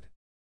suddenly said.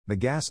 The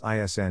gas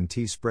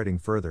isn't spreading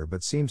further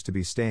but seems to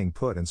be staying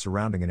put and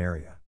surrounding an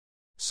area.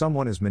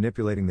 Someone is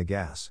manipulating the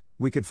gas.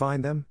 We could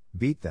find them,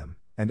 beat them,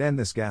 and end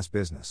this gas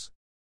business.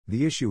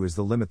 The issue is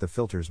the limit the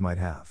filters might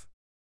have.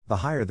 The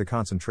higher the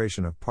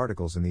concentration of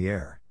particles in the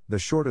air, the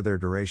shorter their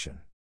duration.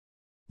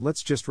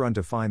 Let's just run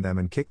to find them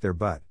and kick their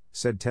butt,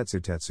 said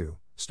Tetsu,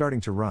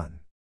 starting to run.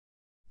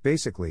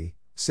 Basically,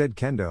 said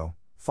Kendo,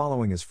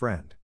 following his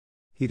friend.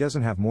 He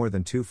doesn't have more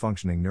than 2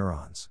 functioning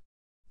neurons.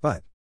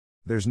 But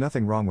there's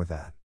nothing wrong with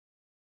that.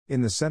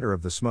 In the center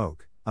of the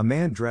smoke, a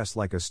man dressed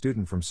like a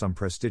student from some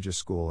prestigious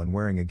school and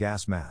wearing a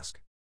gas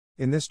mask.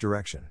 In this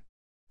direction.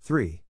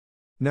 3.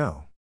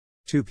 No.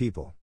 2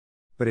 people.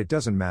 But it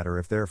doesn't matter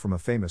if they're from a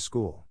famous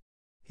school.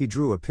 He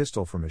drew a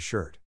pistol from his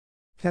shirt.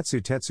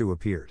 Tetsu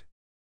appeared.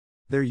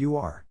 There you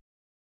are.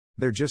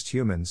 They're just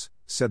humans,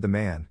 said the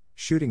man,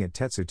 shooting at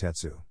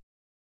Tetsu.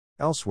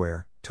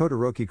 Elsewhere,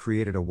 Todoroki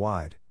created a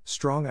wide,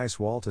 strong ice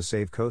wall to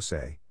save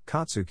Kosei,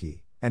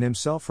 Katsuki, and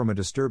himself from a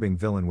disturbing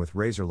villain with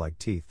razor-like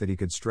teeth that he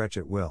could stretch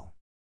at will.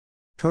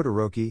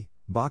 Todoroki,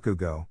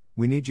 Bakugo,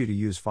 we need you to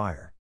use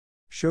fire.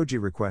 Shoji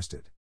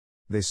requested.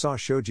 They saw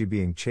Shoji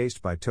being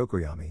chased by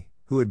Tokoyami,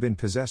 who had been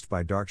possessed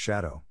by Dark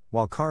Shadow,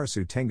 while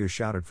Karasu Tengu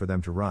shouted for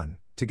them to run,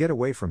 to get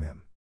away from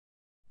him.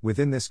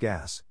 Within this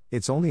gas,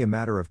 it's only a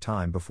matter of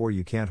time before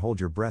you can't hold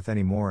your breath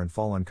anymore and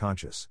fall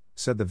unconscious,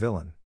 said the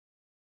villain.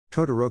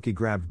 Todoroki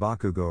grabbed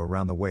Bakugo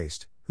around the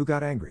waist, who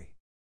got angry.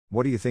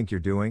 What do you think you're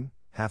doing,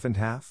 half and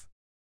half?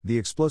 The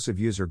explosive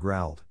user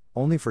growled,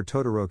 only for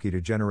Todoroki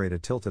to generate a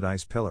tilted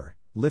ice pillar,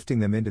 lifting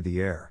them into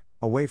the air,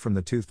 away from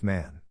the toothed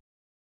man.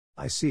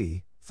 I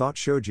see, thought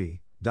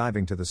Shoji,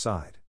 diving to the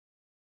side.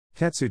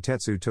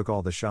 Tetsu took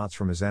all the shots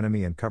from his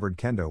enemy and covered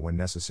Kendo when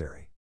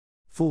necessary.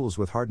 Fools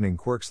with hardening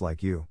quirks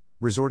like you,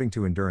 resorting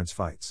to endurance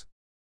fights.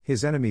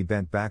 His enemy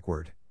bent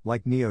backward,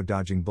 like Neo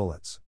dodging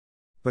bullets.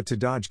 But to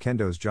dodge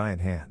Kendo's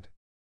giant hand.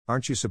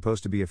 Aren't you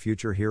supposed to be a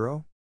future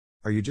hero?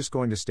 Are you just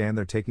going to stand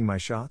there taking my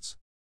shots?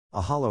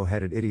 A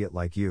hollow-headed idiot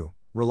like you,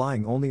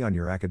 relying only on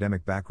your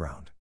academic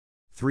background.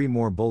 3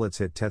 more bullets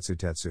hit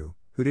Tetsu,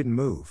 who didn't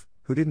move,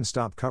 who didn't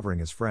stop covering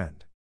his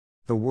friend.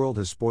 The world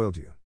has spoiled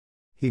you.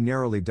 He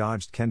narrowly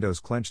dodged Kendo's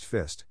clenched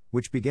fist,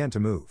 which began to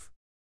move.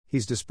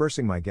 He's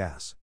dispersing my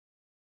gas.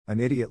 An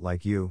idiot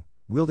like you,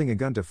 wielding a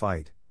gun to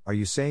fight, are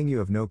you saying you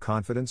have no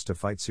confidence to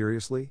fight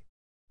seriously?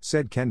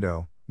 Said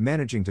Kendo,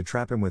 managing to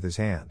trap him with his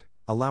hand,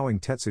 allowing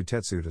Tetsu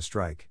to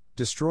strike,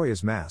 destroy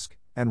his mask,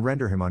 and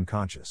render him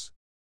unconscious.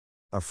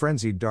 A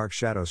frenzied dark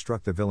shadow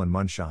struck the villain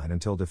Moonshine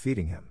until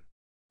defeating him.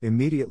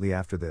 Immediately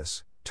after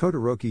this,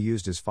 Todoroki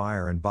used his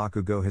fire and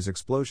Bakugo his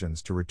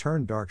explosions to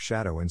return Dark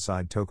Shadow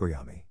inside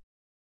Tokoyami.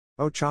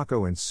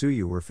 Ochako and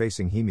Tsuyu were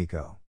facing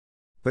Himiko.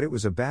 But it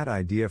was a bad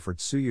idea for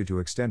Tsuyu to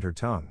extend her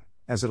tongue,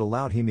 as it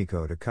allowed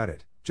Himiko to cut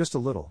it, just a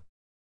little.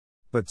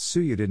 But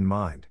Tsuyu didn't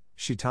mind,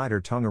 she tied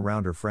her tongue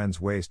around her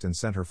friend's waist and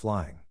sent her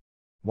flying.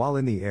 While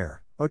in the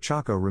air,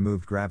 Ochako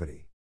removed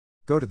gravity.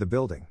 Go to the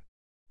building.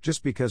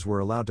 Just because we're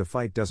allowed to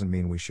fight doesn't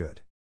mean we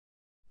should.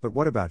 But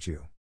what about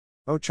you?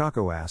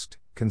 Ochako asked,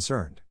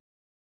 concerned.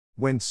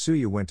 When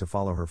Tsuyu went to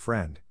follow her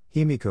friend,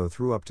 Himiko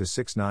threw up to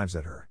 6 knives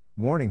at her,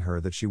 warning her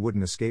that she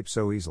wouldn't escape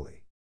so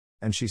easily.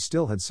 And she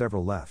still had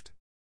several left.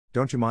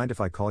 Don't you mind if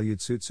I call you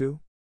Tsutsu?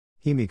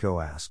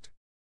 Himiko asked.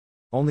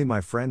 Only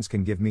my friends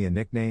can give me a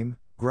nickname,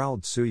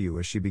 growled Tsuyu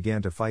as she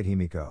began to fight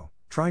Himiko,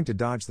 trying to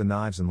dodge the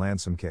knives and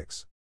land some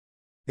kicks.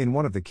 In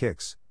one of the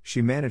kicks,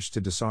 she managed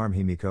to disarm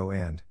Himiko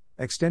and,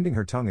 extending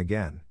her tongue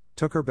again,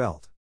 took her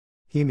belt.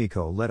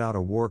 Himiko let out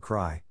a war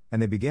cry,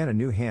 and they began a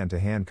new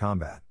hand-to-hand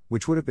combat,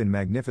 which would have been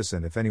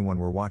magnificent if anyone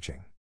were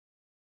watching.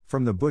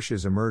 From the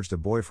bushes emerged a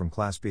boy from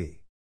Class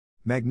B.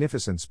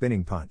 Magnificent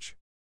spinning punch.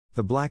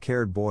 The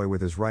black-haired boy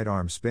with his right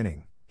arm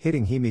spinning,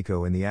 hitting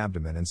Himiko in the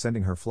abdomen and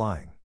sending her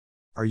flying.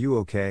 Are you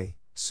okay,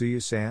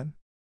 Tsuyu-san?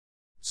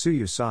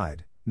 Tsuyu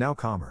sighed, now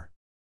calmer.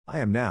 I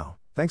am now,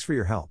 thanks for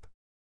your help.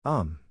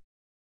 I'm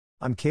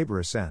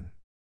Kabura-sen.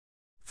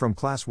 From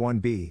Class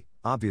 1B,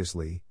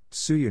 obviously,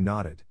 Tsuyu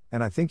nodded,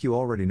 and I think you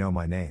already know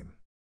my name.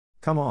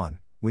 Come on,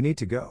 we need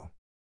to go.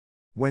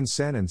 When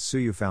Sen and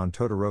Tsuyu found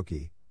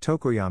Todoroki,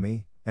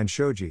 Tokoyami, and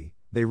Shoji,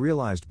 they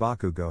realized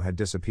Bakugo had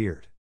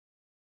disappeared.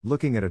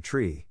 Looking at a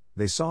tree,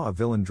 they saw a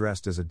villain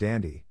dressed as a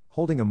dandy,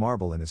 holding a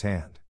marble in his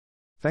hand.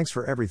 "Thanks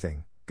for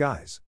everything,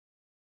 guys."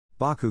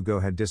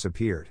 Bakugo had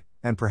disappeared,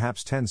 and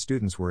perhaps 10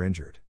 students were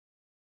injured.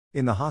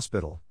 In the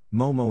hospital,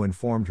 Momo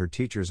informed her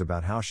teachers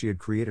about how she had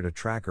created a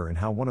tracker and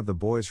how one of the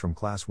boys from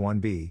Class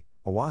 1B,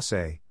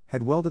 Awase,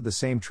 had welded the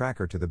same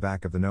tracker to the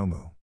back of the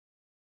Nomu.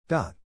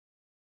 The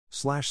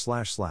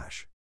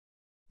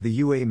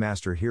UA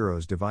Master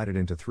Heroes divided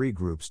into 3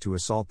 groups to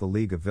assault the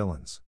League of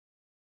Villains.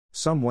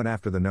 Some went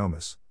after the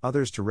Nomus,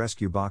 others to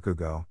rescue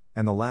Bakugo,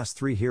 and the last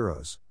 3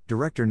 heroes,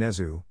 Director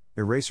Nezu,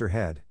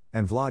 Eraserhead,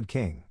 and Vlad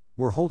King,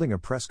 were holding a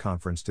press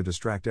conference to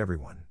distract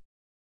everyone.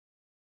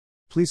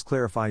 "Please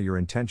clarify your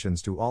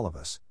intentions to all of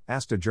us,"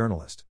 asked a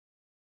journalist.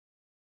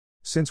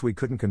 "Since we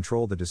couldn't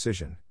control the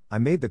decision, I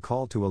made the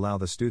call to allow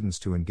the students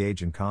to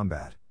engage in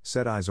combat,"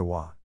 said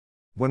Aizawa.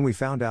 "When we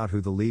found out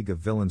who the League of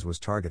Villains was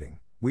targeting,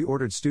 we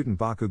ordered student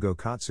Bakugo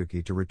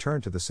Katsuki to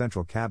return to the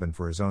central cabin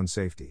for his own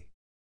safety."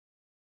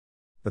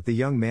 "But the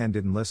young man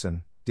didn't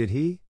listen, did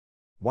he?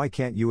 Why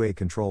can't UA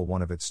control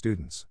one of its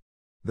students?"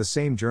 the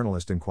same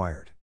journalist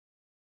inquired.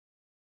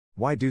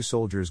 "Why do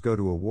soldiers go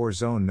to a war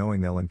zone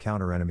knowing they'll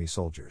encounter enemy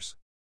soldiers?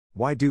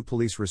 Why do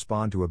police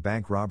respond to a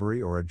bank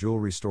robbery or a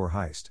jewelry store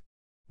heist?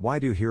 Why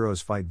do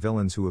heroes fight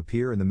villains who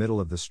appear in the middle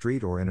of the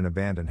street or in an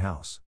abandoned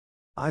house?"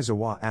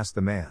 Aizawa asked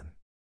the man.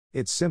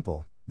 "It's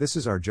simple, this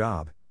is our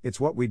job, it's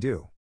what we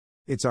do.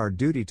 It's our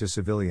duty to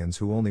civilians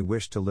who only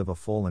wish to live a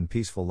full and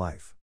peaceful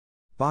life."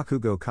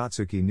 Bakugo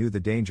Katsuki knew the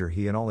danger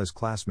he and all his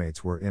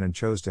classmates were in and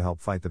chose to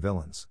help fight the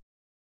villains.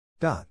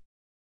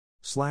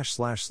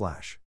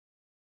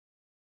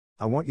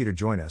 "I want you to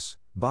join us,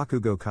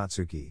 Bakugo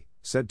Katsuki,"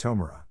 said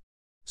Tomura.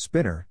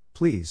 "Spinner,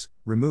 please,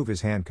 remove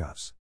his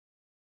handcuffs."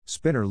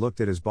 Spinner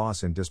looked at his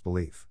boss in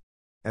disbelief.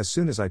 "As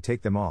soon as I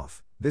take them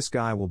off, this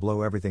guy will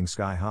blow everything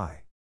sky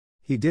high."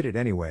 He did it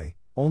anyway,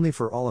 only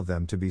for all of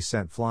them to be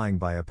sent flying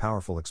by a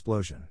powerful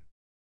explosion.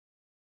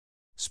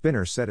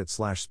 Spinner said it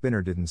 /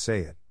 Spinner didn't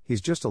say it,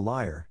 he's just a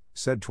liar,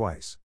 said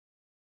twice.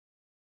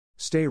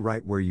 "Stay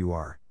right where you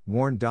are,"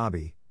 warned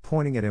Dabi,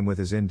 pointing at him with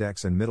his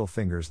index and middle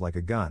fingers like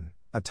a gun,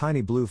 a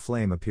tiny blue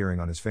flame appearing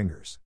on his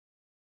fingers.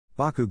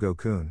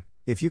 "Bakugo-kun,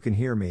 if you can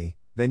hear me,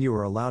 then you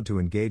are allowed to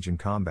engage in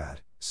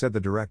combat," said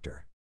the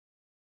director.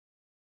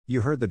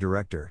 "You heard the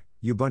director,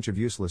 you bunch of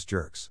useless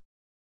jerks."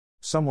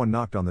 Someone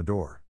knocked on the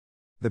door.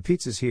 "The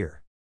pizza's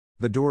here."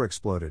 The door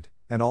exploded,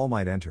 and All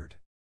Might entered.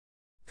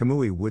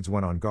 Kamui Woods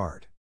went on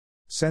guard.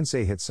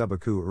 Sensei hit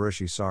Subaku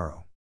Urushi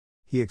Saro.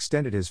 He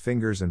extended his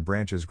fingers and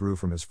branches grew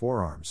from his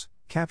forearms,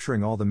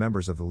 capturing all the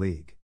members of the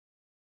League.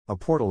 A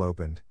portal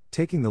opened,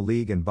 taking the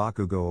League and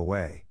Bakugo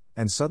away,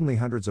 and suddenly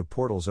hundreds of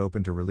portals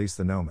opened to release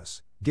the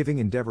Nomus, giving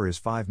Endeavor his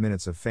 5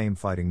 minutes of fame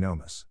fighting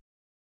Nomus.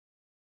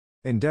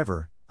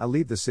 "Endeavor, I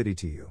leave the city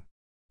to you.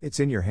 It's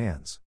in your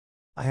hands.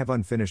 I have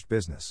unfinished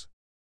business."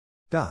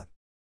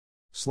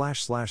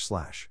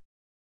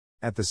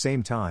 At the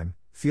same time,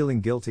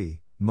 feeling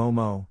guilty,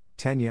 Momo,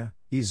 Tenya,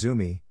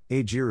 Izumi,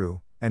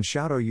 Eijiru, and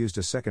Shadow used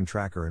a second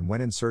tracker and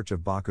went in search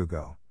of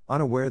Bakugo,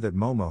 unaware that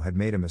Momo had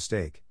made a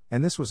mistake,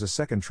 and this was a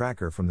second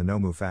tracker from the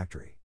Nomu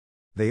factory.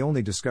 They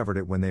only discovered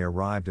it when they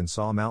arrived and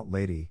saw Mount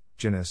Lady,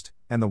 Gymnast,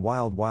 and the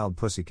Wild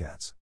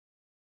Pussycats.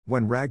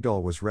 When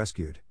Ragdoll was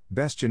rescued,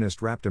 Best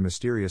Gymnast wrapped a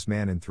mysterious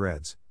man in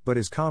threads, but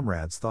his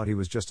comrades thought he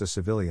was just a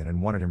civilian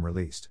and wanted him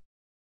released.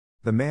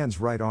 The man's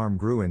right arm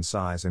grew in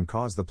size and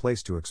caused the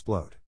place to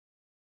explode.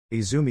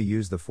 Izumi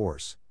used the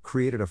force,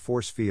 created a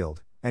force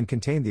field, and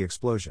contained the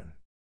explosion.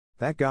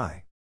 "That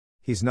guy.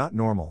 He's not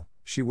normal,"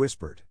 she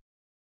whispered.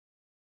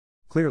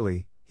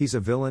 "Clearly, he's a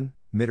villain,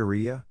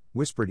 Midoriya,"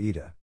 whispered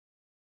Ida.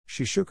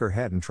 She shook her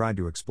head and tried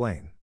to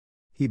explain.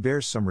 "He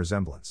bears some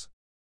resemblance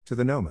to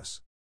the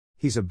Nomus.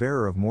 He's a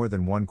bearer of more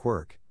than one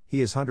quirk, he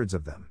has hundreds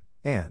of them,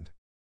 and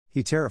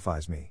he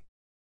terrifies me."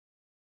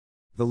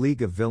 "The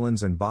League of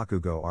Villains and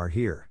Bakugo are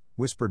here,"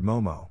 whispered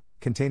Momo,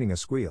 containing a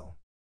squeal.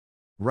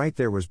 Right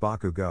there was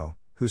Bakugo,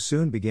 who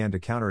soon began to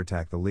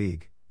counterattack the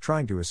League,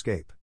 trying to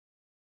escape.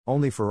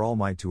 Only for All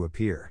Might to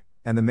appear,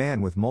 and the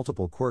man with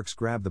multiple quirks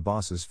grabbed the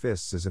boss's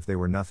fists as if they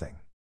were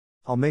nothing.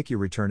 "I'll make you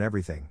return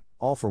everything,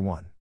 all for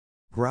one,"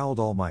 growled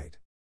All Might.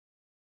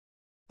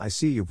 "I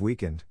see you've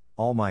weakened,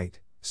 All Might,"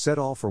 said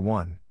All for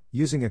One,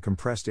 using a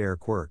compressed air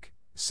quirk,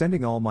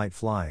 sending All Might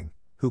flying,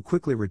 who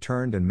quickly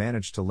returned and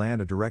managed to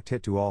land a direct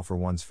hit to All for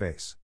One's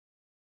face.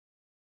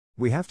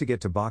 "We have to get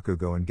to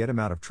Bakugo and get him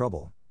out of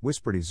trouble,"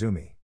 whispered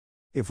Izumi.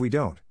 "If we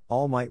don't,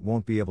 All Might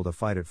won't be able to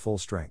fight at full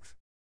strength."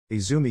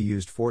 Izumi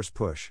used Force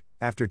Push,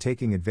 after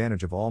taking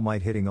advantage of All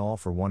Might hitting All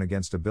for One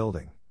against a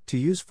building, to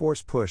use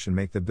Force Push and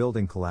make the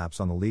building collapse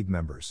on the League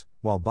members,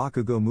 while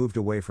Bakugo moved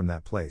away from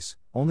that place,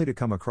 only to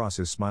come across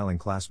his smiling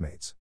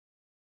classmates.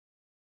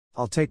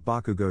 "I'll take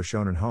Bakugo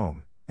Shonen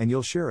home, and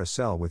you'll share a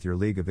cell with your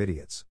League of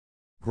Idiots,"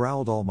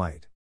 growled All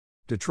Might.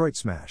 "Detroit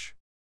Smash."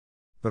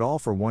 But All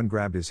for One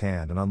grabbed his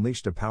hand and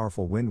unleashed a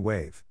powerful wind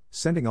wave,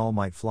 sending All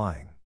Might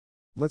flying.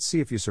 "Let's see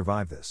if you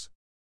survive this."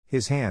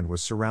 His hand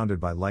was surrounded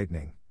by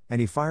lightning,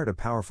 and he fired a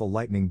powerful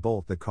lightning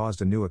bolt that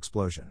caused a new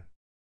explosion.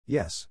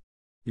 Yes.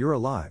 You're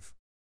alive.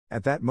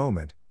 At that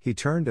moment, he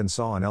turned and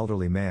saw an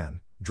elderly man,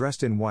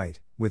 dressed in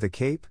white, with a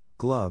cape,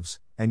 gloves,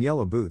 and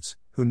yellow boots,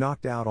 who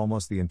knocked out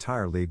almost the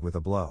entire league with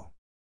a blow.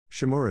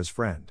 Shimura's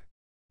friend.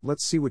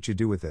 Let's see what you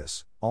do with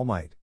this, All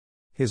Might.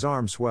 His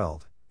arm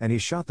swelled, and he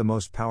shot the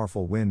most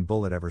powerful wind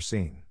bullet ever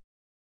seen.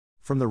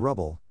 From the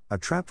rubble, a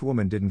trapped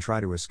woman didn't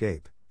try to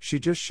escape, she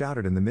just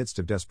shouted in the midst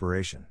of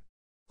desperation.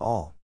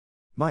 All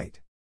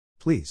Might.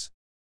 Please.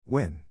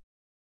 Win.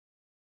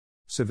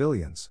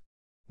 Civilians.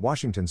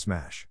 Washington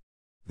smash.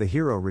 The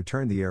hero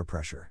returned the air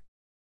pressure.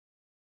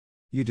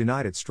 You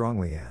denied it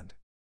strongly and.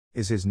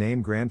 Is his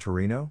name Gran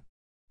Torino?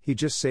 He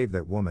just saved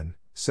that woman,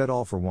 said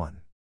All for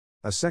One.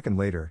 A second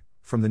later,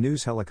 from the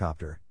news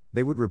helicopter,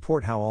 they would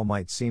report how All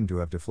Might seemed to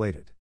have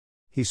deflated.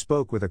 He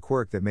spoke with a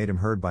quirk that made him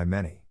heard by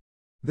many.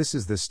 This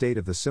is the state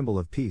of the symbol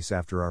of peace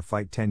after our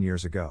fight 10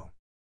 years ago.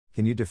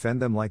 Can you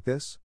defend them like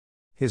this?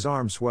 His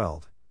arm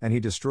swelled, and he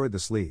destroyed the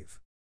sleeve.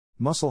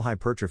 Muscle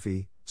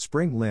hypertrophy,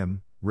 spring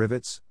limb,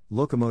 rivets,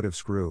 locomotive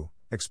screw,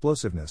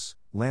 explosiveness,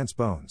 lance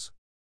bones.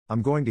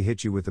 I'm going to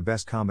hit you with the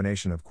best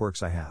combination of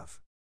quirks I have.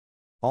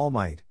 All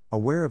Might,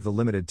 aware of the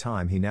limited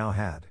time he now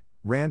had,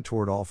 ran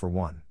toward All for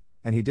One,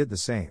 and he did the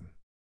same.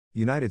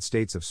 United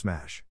States of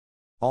Smash.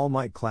 All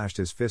Might clashed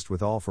his fist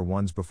with All for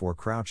One's before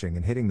crouching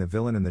and hitting the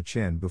villain in the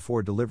chin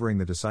before delivering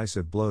the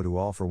decisive blow to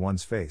All for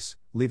One's face,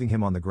 leaving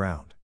him on the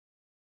ground.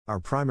 Our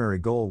primary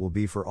goal will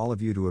be for all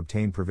of you to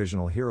obtain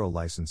provisional hero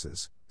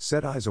licenses,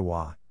 said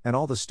Aizawa, and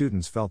all the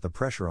students felt the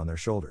pressure on their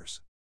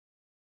shoulders.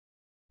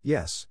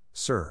 Yes,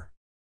 sir.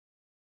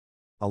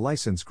 A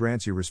license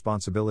grants you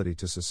responsibility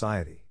to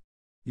society.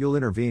 You'll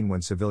intervene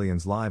when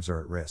civilians' lives are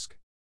at risk.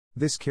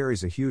 This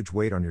carries a huge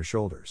weight on your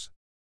shoulders.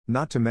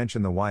 Not to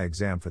mention the Y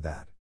exam for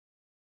that.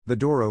 The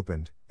door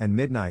opened, and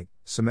Midnight,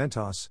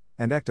 Cementos,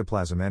 and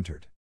Ectoplasm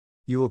entered.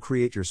 You will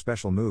create your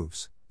special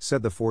moves,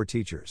 said the 4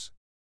 teachers.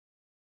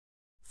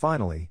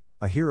 Finally,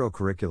 a hero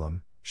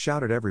curriculum,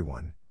 shouted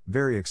everyone,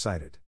 very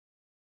excited.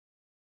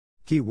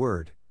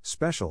 Keyword,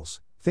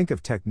 specials, think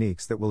of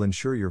techniques that will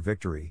ensure your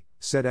victory,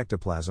 said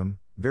Ectoplasm,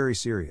 very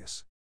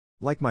serious.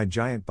 Like my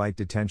giant bite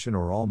detention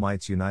or All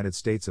Might's United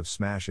States of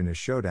Smash in his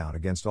showdown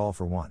against All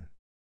for One.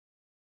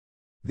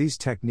 These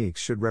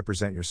techniques should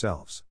represent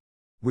yourselves.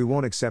 We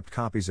won't accept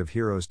copies of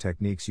heroes'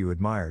 techniques you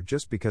admire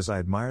just because I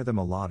admire them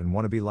a lot and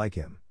want to be like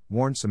him,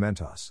 warned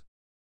Cementos.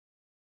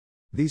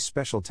 These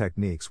special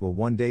techniques will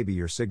one day be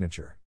your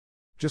signature.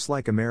 Just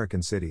like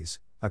American cities,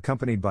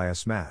 accompanied by a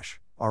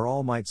smash, are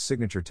All Might's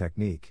signature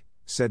technique,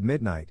 said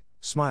Midnight,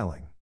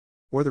 smiling.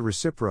 Or the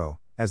recipro,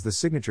 as the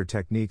signature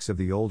techniques of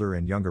the older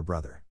and younger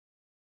brother.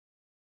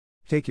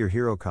 Take your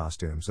hero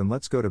costumes and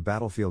let's go to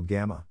Battlefield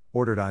Gamma,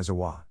 ordered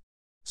Aizawa.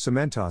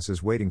 Cementos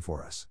is waiting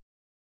for us.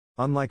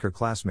 Unlike her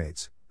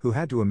classmates, who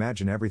had to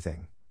imagine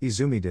everything,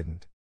 Izumi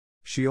didn't.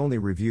 She only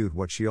reviewed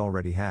what she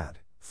already had,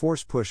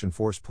 force push and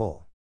force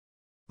pull.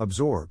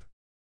 Absorb.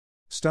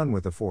 Stun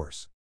with the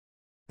force.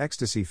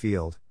 Ecstasy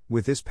field,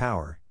 with this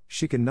power,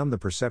 she can numb the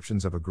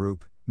perceptions of a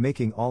group,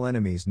 making all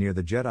enemies near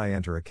the Jedi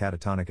enter a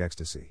catatonic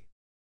ecstasy.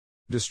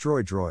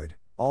 Destroy droid,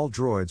 all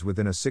droids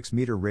within a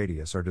 6-meter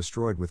radius are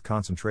destroyed with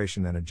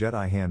concentration and a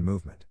Jedi hand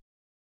movement.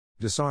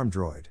 Disarm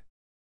droid.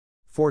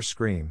 Force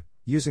scream,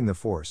 using the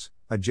force,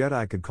 a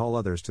Jedi could call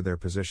others to their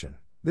position.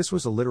 This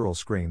was a literal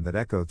scream that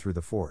echoed through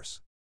the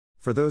force.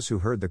 For those who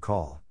heard the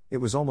call, it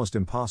was almost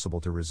impossible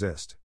to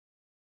resist.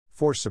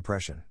 Force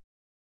suppression.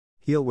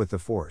 Heal with the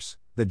force,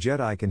 the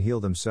Jedi can heal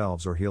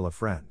themselves or heal a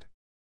friend.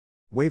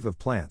 Wave of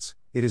plants,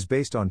 it is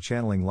based on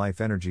channeling life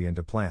energy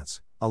into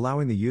plants,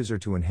 allowing the user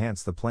to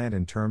enhance the plant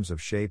in terms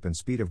of shape and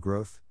speed of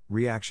growth,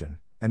 reaction,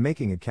 and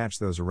making it catch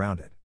those around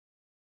it.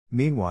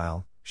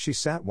 Meanwhile, she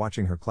sat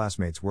watching her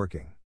classmates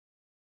working.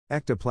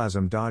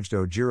 Ectoplasm dodged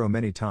Ojiro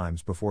many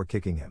times before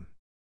kicking him.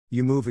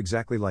 You move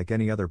exactly like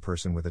any other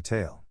person with a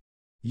tail.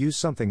 Use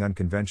something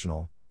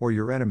unconventional, or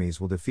your enemies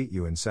will defeat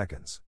you in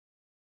seconds.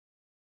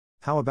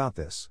 How about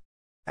this?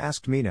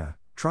 Asked Mina,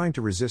 trying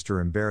to resist her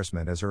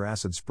embarrassment as her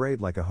acid sprayed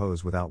like a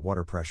hose without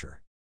water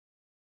pressure.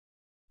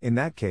 In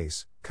that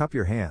case, cup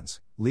your hands,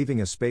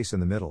 leaving a space in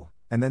the middle,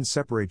 and then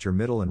separate your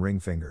middle and ring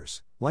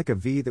fingers, like a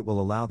V that will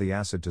allow the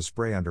acid to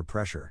spray under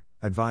pressure,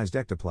 advised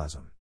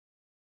Ectoplasm.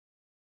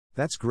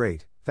 That's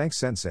great, thanks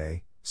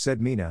Sensei,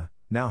 said Mina,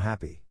 now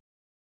happy.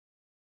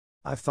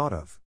 I've thought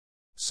of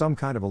some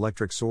kind of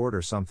electric sword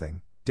or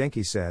something,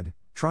 Denki said,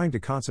 trying to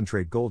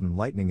concentrate golden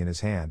lightning in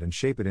his hand and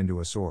shape it into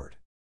a sword.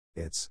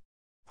 It's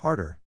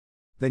harder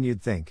than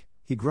you'd think,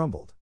 he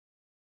grumbled.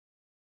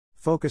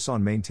 Focus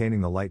on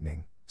maintaining the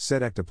lightning,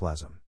 said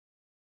Ectoplasm.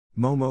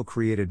 Momo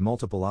created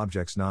multiple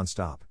objects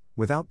non-stop,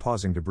 without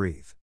pausing to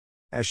breathe.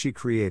 As she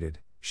created,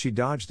 she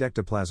dodged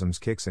Ectoplasm's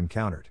kicks and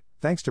countered,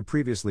 thanks to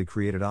previously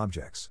created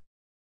objects.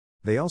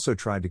 They also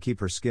tried to keep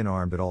her skin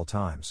armed at all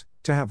times,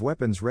 to have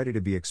weapons ready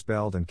to be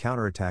expelled and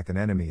counterattack an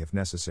enemy if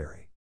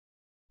necessary.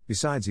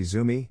 Besides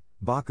Izumi,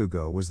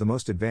 Bakugo was the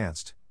most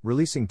advanced,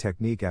 releasing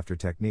technique after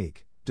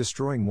technique,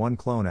 destroying one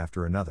clone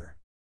after another.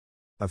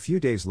 A few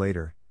days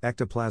later,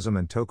 Ectoplasm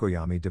and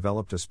Tokoyami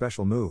developed a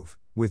special move,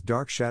 with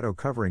dark shadow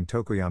covering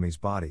Tokoyami's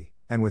body,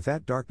 and with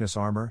that darkness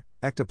armor,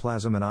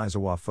 Ectoplasm and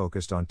Aizawa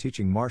focused on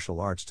teaching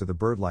martial arts to the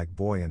bird-like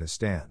boy and his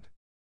stand.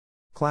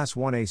 Class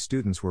 1A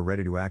students were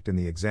ready to act in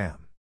the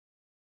exam.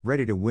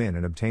 Ready to win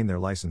and obtain their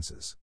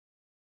licenses.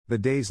 The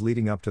days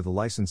leading up to the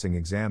licensing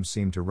exams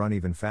seemed to run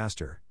even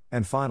faster,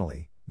 and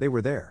finally, they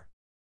were there.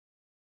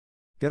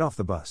 "Get off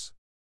the bus.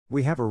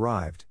 We have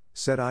arrived,"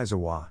 said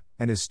Aizawa,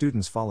 and his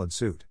students followed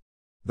suit.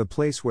 The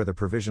place where the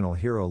Provisional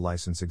Hero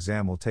License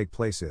exam will take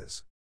place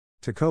is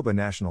Takoba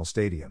National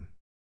Stadium.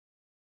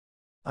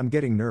 "I'm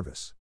getting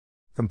nervous,"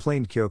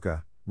 complained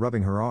Kyoka,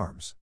 rubbing her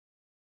arms.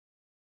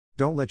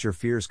 "Don't let your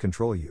fears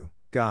control you,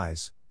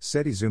 guys,"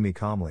 said Izumi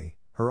calmly,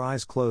 her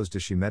eyes closed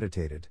as she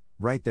meditated,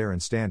 right there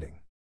and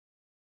standing.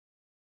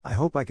 "I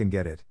hope I can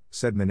get it,"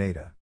 said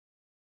Mineta.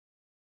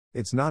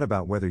 "It's not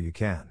about whether you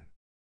can.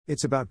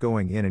 It's about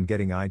going in and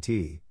getting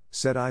it,"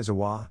 said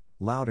Aizawa,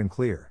 loud and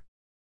clear.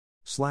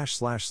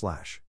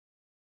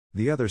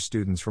 The other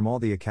students from all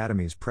the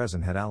academies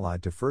present had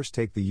allied to first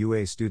take the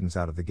UA students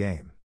out of the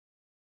game.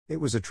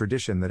 It was a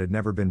tradition that had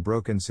never been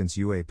broken since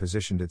UA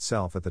positioned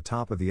itself at the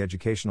top of the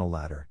educational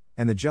ladder,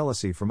 and the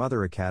jealousy from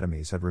other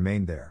academies had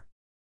remained there.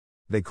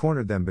 They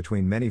cornered them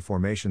between many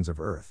formations of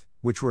Earth,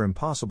 which were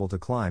impossible to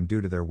climb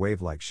due to their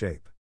wave-like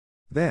shape.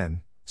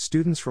 Then,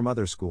 students from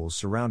other schools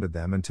surrounded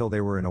them until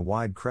they were in a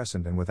wide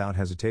crescent, and without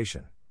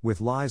hesitation, with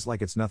lies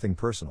like it's nothing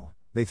personal,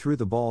 they threw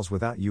the balls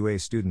without UA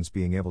students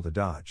being able to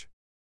dodge.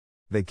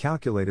 They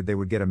calculated they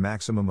would get a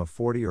maximum of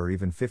 40 or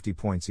even 50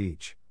 points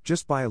each,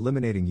 just by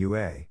eliminating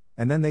UA,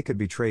 and then they could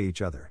betray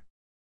each other.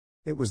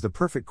 It was the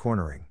perfect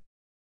cornering.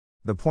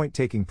 The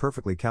point-taking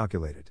perfectly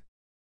calculated.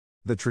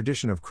 The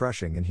tradition of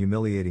crushing and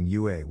humiliating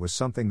UA was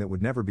something that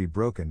would never be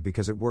broken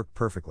because it worked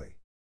perfectly.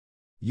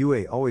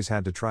 UA always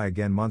had to try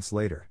again months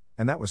later,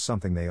 and that was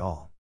something they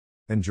all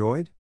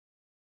enjoyed?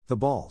 The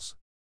balls.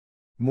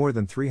 More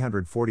than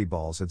 340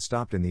 balls had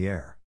stopped in the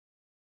air.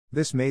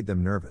 This made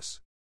them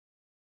nervous.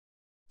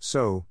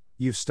 "So,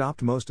 you've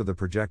stopped most of the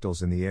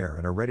projectiles in the air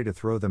and are ready to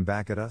throw them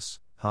back at us,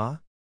 huh?"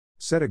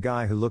 said a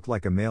guy who looked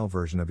like a male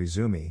version of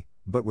Izumi,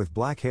 but with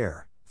black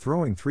hair,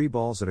 throwing 3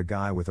 balls at a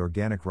guy with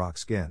organic rock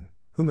skin,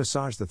 who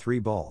massaged the 3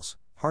 balls,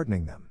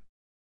 hardening them.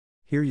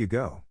 "Here you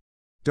go.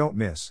 Don't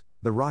miss,"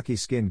 the rocky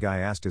skinned guy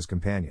asked his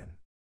companion.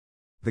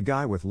 The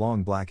guy with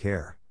long black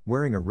hair,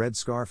 wearing a red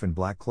scarf and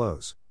black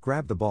clothes,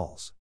 grabbed the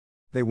balls.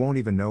 "They won't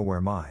even know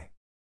where my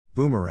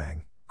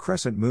boomerang,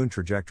 crescent moon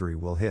trajectory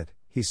will hit,"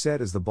 he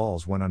said as the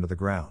balls went under the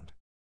ground.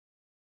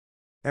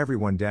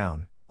 "Everyone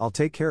down, I'll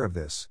take care of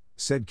this,"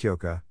 said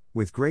Kyoka,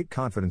 with great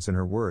confidence in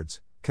her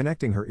words,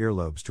 connecting her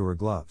earlobes to her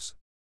gloves.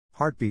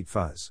 Heartbeat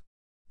fuzz.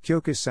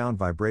 Kyoka's sound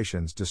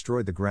vibrations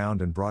destroyed the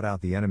ground and brought out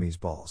the enemy's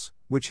balls,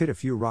 which hit a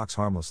few rocks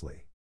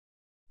harmlessly.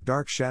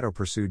 Dark shadow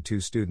pursued 2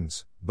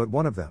 students, but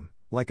one of them,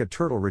 like a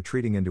turtle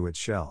retreating into its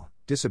shell,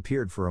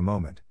 disappeared for a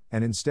moment,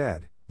 and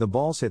instead, the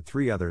balls hit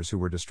 3 others who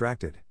were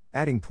distracted,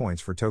 adding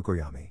points for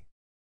Tokoyami.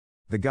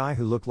 The guy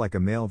who looked like a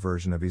male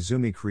version of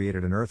Izumi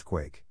created an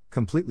earthquake,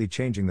 completely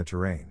changing the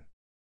terrain.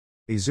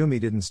 Izumi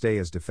didn't stay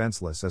as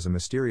defenseless as a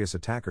mysterious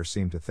attacker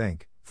seemed to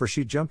think, for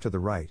she jumped to the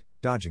right,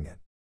 dodging it.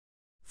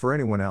 For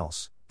anyone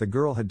else, the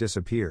girl had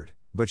disappeared,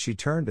 but she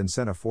turned and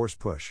sent a force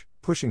push,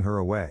 pushing her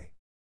away.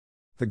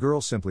 The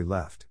girl simply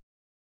left.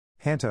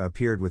 Hanta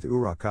appeared with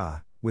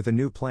Uraka, with a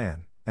new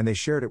plan, and they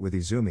shared it with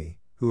Izumi,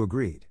 who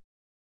agreed.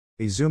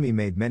 Izumi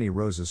made many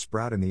roses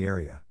sprout in the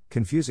area,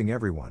 confusing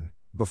everyone,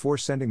 before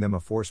sending them a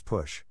force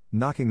push,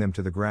 knocking them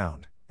to the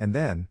ground, and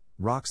then,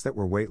 rocks that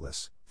were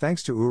weightless,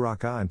 thanks to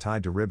Uraka and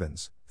tied to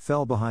ribbons,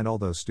 fell behind all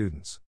those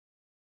students.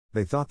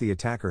 They thought the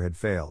attacker had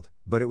failed,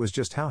 but it was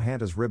just how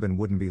Hanta's ribbon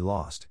wouldn't be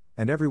lost,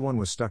 and everyone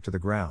was stuck to the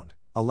ground,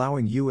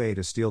 allowing UA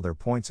to steal their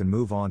points and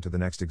move on to the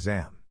next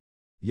exam.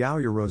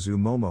 Yaoyorozu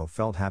Momo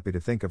felt happy to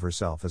think of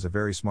herself as a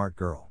very smart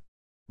girl.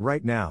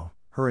 Right now,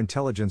 her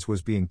intelligence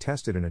was being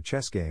tested in a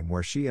chess game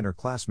where she and her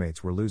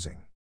classmates were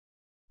losing.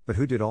 But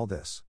who did all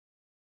this?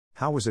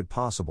 How was it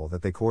possible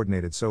that they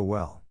coordinated so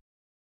well?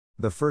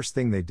 The first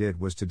thing they did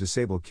was to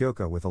disable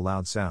Kyoka with a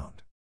loud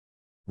sound.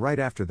 Right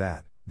after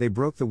that, they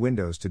broke the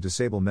windows to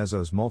disable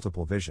Mezzo's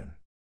multiple vision.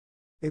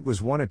 It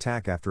was one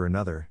attack after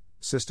another,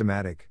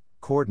 systematic,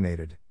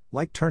 coordinated,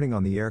 like turning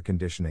on the air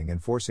conditioning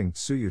and forcing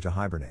Tsuyu to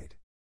hibernate.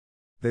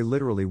 They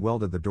literally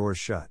welded the doors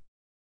shut.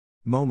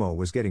 Momo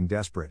was getting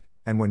desperate,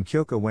 and when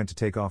Kyoka went to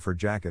take off her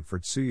jacket for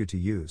Tsuyu to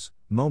use,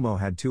 Momo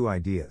had 2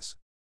 ideas.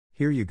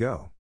 "Here you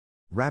go.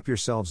 Wrap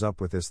yourselves up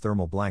with this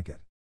thermal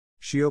blanket."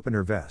 She opened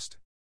her vest.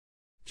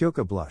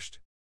 Kyoka blushed.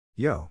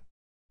 "Yo.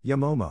 Ya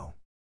Momo.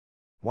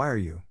 Why are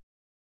you?"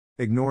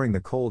 Ignoring the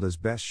cold as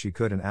best she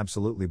could and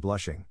absolutely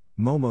blushing,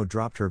 Momo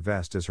dropped her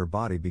vest as her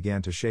body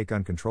began to shake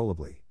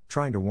uncontrollably,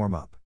 trying to warm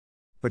up.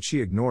 But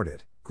she ignored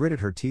it, gritted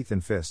her teeth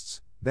and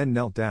fists, then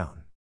knelt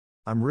down.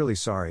 "I'm really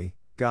sorry,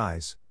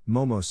 guys,"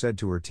 Momo said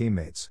to her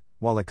teammates,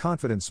 while a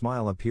confident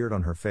smile appeared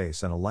on her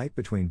face and a light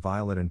between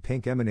violet and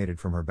pink emanated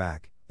from her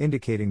back,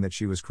 indicating that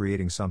she was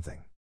creating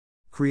something.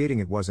 Creating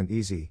it wasn't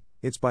easy,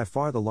 it's by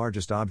far the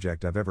largest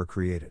object I've ever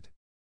created.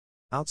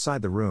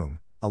 Outside the room,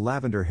 a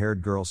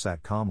lavender-haired girl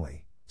sat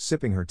calmly,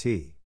 sipping her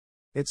tea.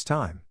 It's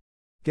time.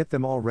 Get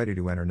them all ready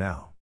to enter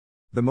now.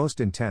 The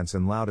most intense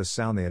and loudest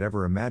sound they had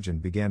ever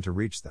imagined began to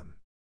reach them.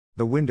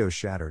 The windows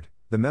shattered,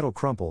 the metal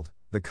crumpled,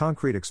 the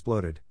concrete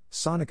exploded,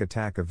 sonic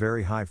attack of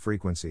very high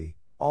frequency,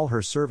 all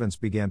her servants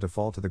began to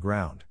fall to the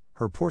ground,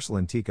 her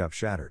porcelain teacup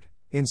shattered.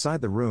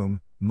 Inside the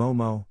room,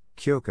 Momo,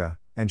 Kyoka,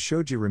 and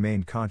Shoji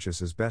remained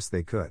conscious as best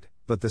they could,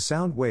 but the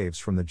sound waves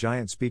from the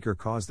giant speaker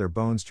caused their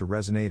bones to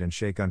resonate and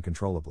shake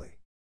uncontrollably.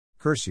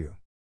 Curse you.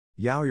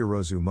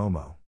 Yaoyorozu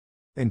Momo.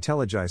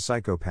 IntelliGi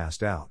Psycho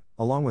passed out,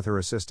 along with her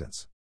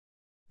assistants.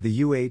 The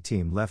UA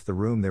team left the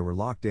room they were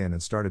locked in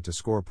and started to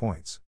score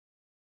points.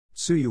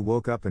 Tsuyu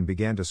woke up and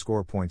began to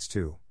score points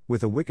too,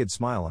 with a wicked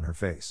smile on her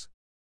face.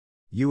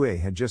 UA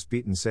had just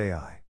beaten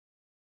Sei.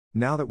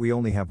 Now that we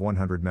only have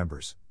 100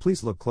 members,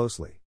 please look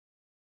closely.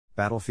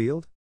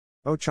 Battlefield?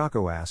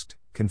 Ochako asked,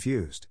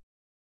 confused.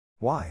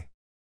 Why?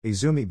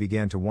 Izumi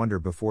began to wonder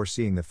before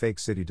seeing the fake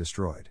city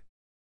destroyed.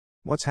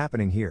 What's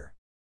happening here?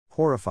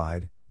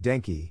 Horrified,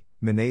 Denki,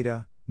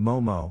 Mineta,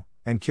 Momo,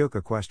 and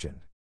Kyoka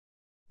questioned.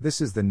 This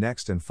is the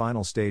next and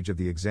final stage of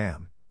the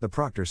exam, the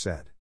proctor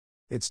said.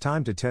 It's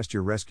time to test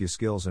your rescue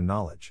skills and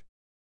knowledge.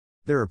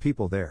 There are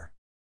people there.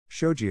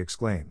 Shoji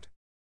exclaimed.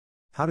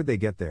 How did they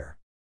get there?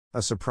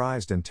 A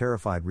surprised and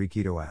terrified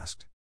Rikido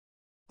asked.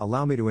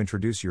 Allow me to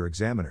introduce your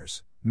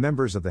examiners,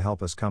 members of the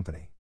Help Us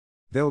Company.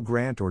 They'll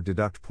grant or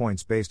deduct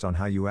points based on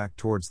how you act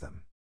towards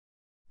them.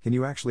 Can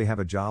you actually have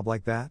a job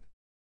like that?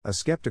 A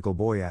skeptical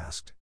boy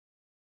asked.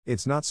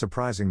 It's not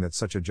surprising that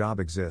such a job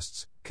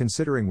exists,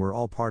 considering we're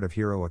all part of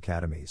hero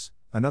academies,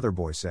 another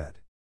boy said.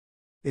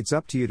 It's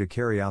up to you to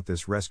carry out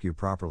this rescue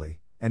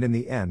properly, and in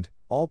the end,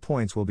 all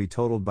points will be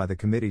totaled by the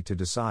committee to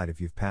decide if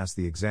you've passed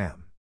the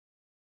exam.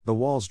 The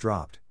walls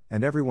dropped,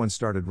 and everyone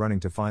started running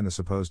to find the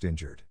supposed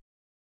injured.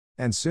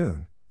 And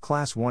soon,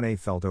 Class 1A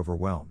felt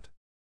overwhelmed.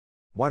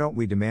 Why don't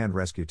we demand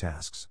rescue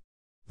tasks?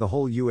 The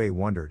whole UA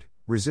wondered,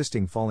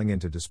 resisting falling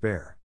into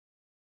despair.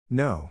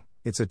 No,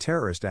 it's a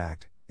terrorist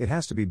act, it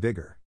has to be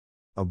bigger.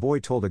 A boy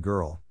told a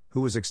girl,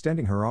 who was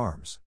extending her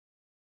arms.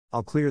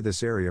 I'll clear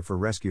this area for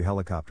rescue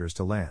helicopters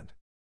to land.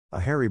 A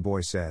hairy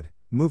boy said,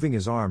 moving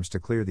his arms to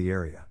clear the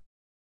area.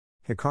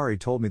 Hikari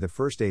told me the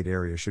first aid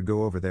area should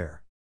go over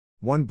there.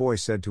 One boy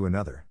said to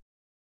another.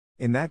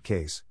 In that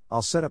case,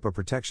 I'll set up a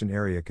protection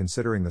area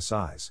considering the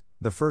size,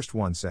 the first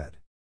one said.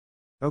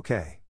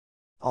 Okay.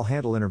 I'll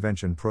handle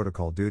intervention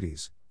protocol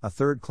duties, a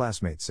third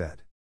classmate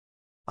said.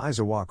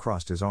 Aizawa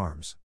crossed his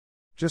arms.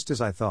 Just as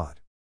I thought.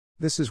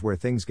 This is where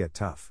things get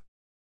tough.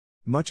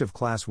 Much of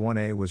Class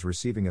 1A was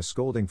receiving a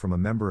scolding from a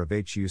member of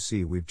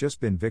HUC. We've just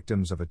been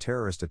victims of a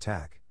terrorist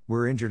attack,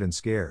 we're injured and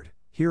scared,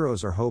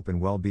 heroes are hope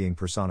and well-being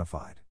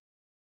personified.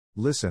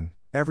 Listen,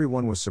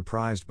 everyone was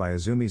surprised by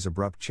Izumi's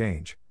abrupt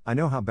change. I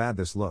know how bad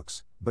this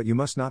looks, but you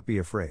must not be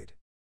afraid.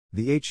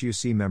 The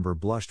HUC member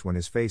blushed when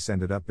his face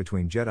ended up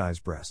between Jedi's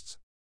breasts.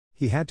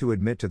 He had to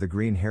admit to the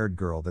green-haired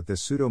girl that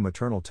this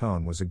pseudo-maternal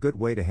tone was a good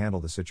way to handle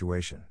the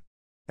situation.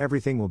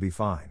 Everything will be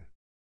fine.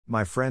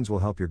 My friends will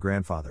help your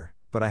grandfather,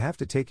 but I have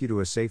to take you to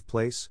a safe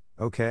place,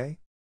 okay?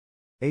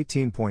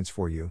 18 points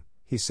for you,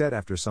 he said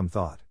after some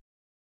thought.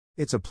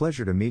 It's a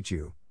pleasure to meet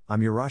you,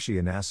 I'm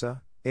Yurashi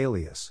Inasa,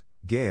 alias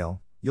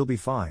Gale, you'll be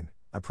fine,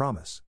 I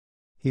promise.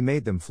 He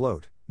made them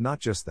float, not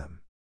just them.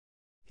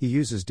 He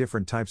uses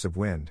different types of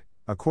wind,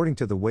 according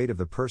to the weight of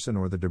the person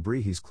or the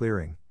debris he's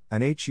clearing,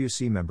 an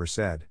HUC member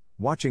said,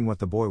 watching what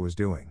the boy was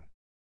doing.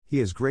 He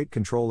has great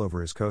control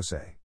over his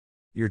kosei.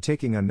 You're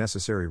taking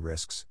unnecessary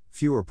risks,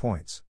 fewer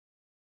points.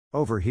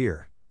 Over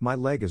here, my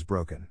leg is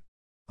broken.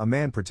 A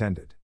man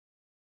pretended.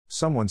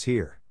 Someone's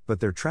here, but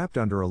they're trapped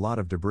under a lot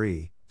of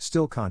debris,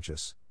 still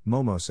conscious,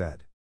 Momo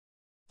said.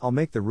 I'll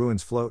make the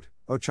ruins float,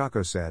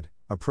 Ochako said,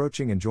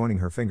 approaching and joining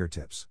her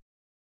fingertips.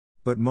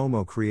 But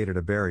Momo created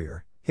a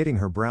barrier, hitting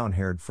her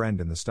brown-haired friend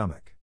in the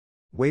stomach.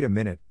 Wait a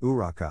minute,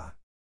 Uraka.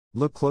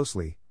 Look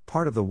closely,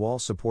 part of the wall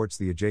supports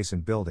the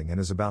adjacent building and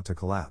is about to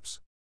collapse.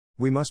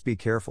 We must be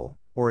careful,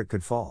 or it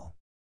could fall.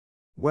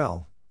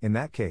 Well, in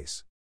that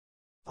case.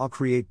 I'll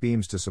create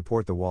beams to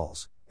support the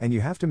walls, and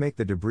you have to make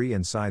the debris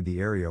inside the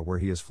area where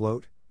he is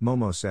float,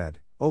 Momo said,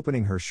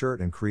 opening her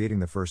shirt and creating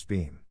the first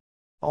beam.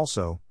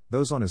 Also,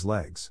 those on his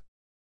legs.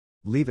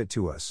 Leave it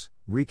to us,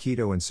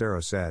 Rikido and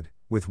Sero said,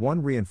 with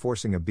one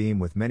reinforcing a beam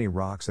with many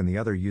rocks and the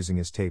other using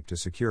his tape to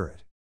secure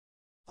it.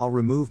 I'll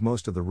remove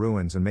most of the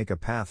ruins and make a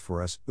path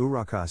for us,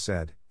 Uraka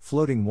said,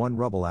 floating one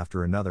rubble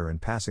after another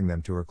and passing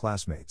them to her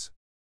classmates.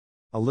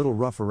 A little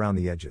rough around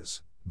the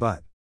edges,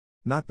 but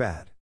not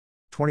bad.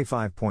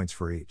 25 points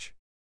for each.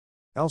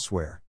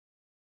 Elsewhere.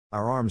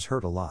 Our arms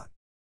hurt a lot.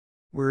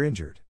 We're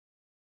injured.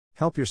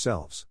 Help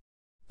yourselves.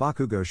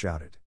 Bakugo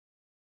shouted.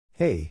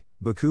 Hey,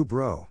 Baku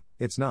bro,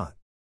 it's not.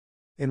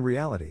 In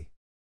reality.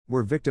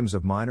 We're victims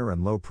of minor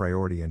and low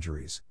priority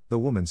injuries, the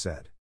woman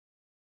said.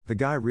 The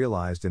guy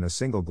realized in a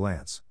single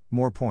glance,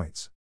 more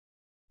points.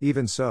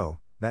 Even so,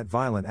 that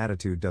violent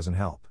attitude doesn't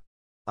help.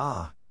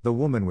 Ah, the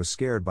woman was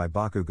scared by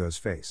Bakugo's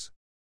face.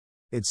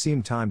 It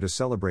seemed time to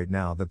celebrate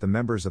now that the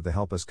members of the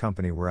Help Us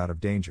Company were out of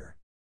danger.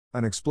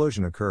 An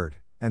explosion occurred,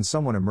 and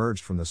someone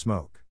emerged from the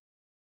smoke.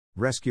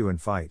 Rescue and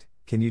fight,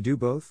 can you do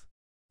both?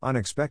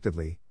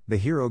 Unexpectedly, the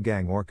hero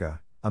Gang Orca,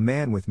 a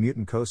man with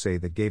mutant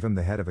kosei that gave him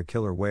the head of a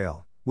killer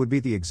whale, would be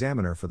the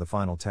examiner for the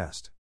final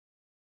test.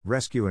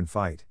 Rescue and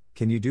fight,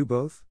 can you do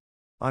both?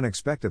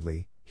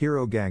 Unexpectedly,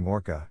 hero Gang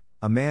Orca,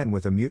 a man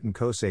with a mutant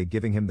kosei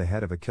giving him the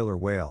head of a killer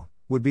whale,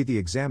 would be the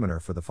examiner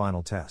for the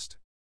final test.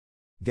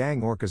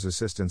 Gang Orca's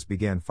assistants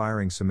began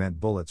firing cement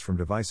bullets from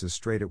devices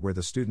straight at where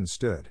the students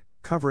stood,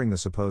 covering the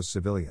supposed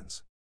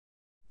civilians.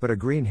 But a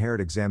green-haired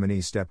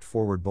examinee stepped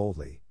forward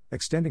boldly,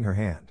 extending her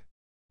hand.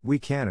 "We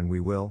can and we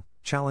will,"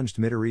 challenged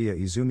Midoriya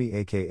Izumi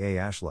aka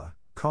Ashla,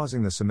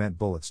 causing the cement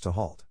bullets to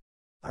halt.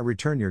 "I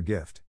return your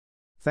gift."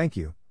 "Thank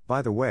you."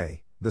 By the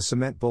way, the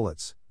cement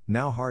bullets,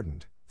 now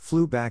hardened,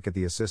 flew back at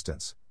the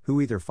assistants, who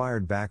either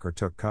fired back or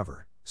took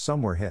cover.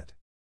 Some were hit.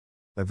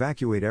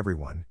 "Evacuate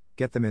everyone,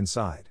 get them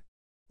inside,"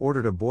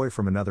 ordered a boy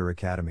from another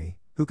academy,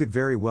 who could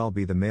very well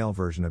be the male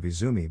version of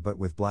Izumi but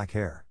with black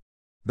hair.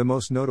 The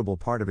most notable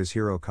part of his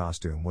hero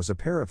costume was a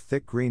pair of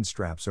thick green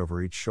straps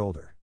over each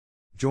shoulder.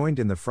 Joined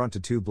in the front to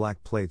two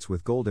black plates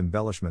with gold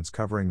embellishments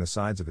covering the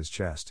sides of his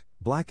chest,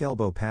 black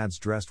elbow pads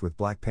dressed with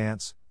black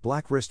pants,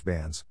 black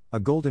wristbands, a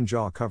golden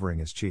jaw covering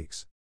his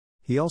cheeks.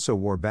 He also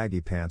wore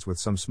baggy pants with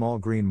some small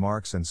green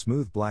marks and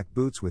smooth black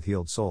boots with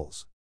heeled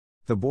soles.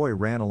 The boy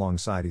ran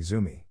alongside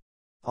Izumi.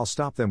 "I'll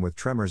stop them with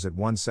tremors at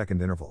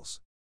 1-second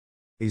intervals."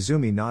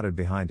 Izumi nodded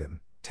behind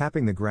him,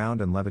 tapping the ground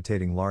and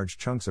levitating large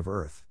chunks of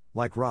earth,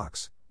 like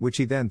rocks, which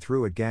he then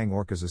threw at Gang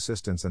Orca's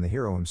assistants and the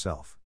hero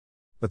himself.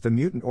 But the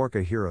mutant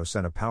orca hero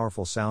sent a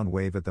powerful sound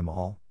wave at them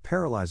all,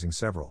 paralyzing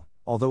several,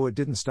 although it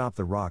didn't stop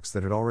the rocks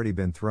that had already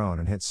been thrown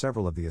and hit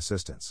several of the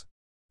assistants.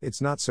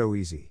 It's not so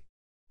easy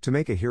to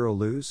make a hero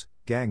lose,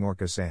 Gang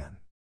Orca-san.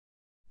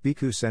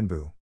 Biku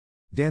Senbu.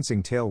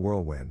 Dancing tail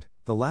whirlwind.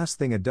 The last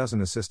thing a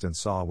dozen assistants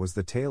saw was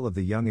the tail of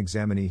the young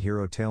examinee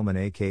hero Tailman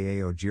aka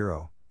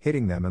Ojiro,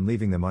 hitting them and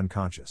leaving them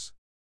unconscious.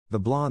 The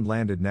blonde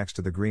landed next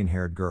to the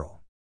green-haired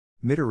girl.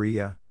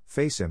 "Midoriya,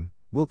 face him,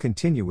 we'll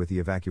continue with the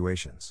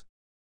evacuations."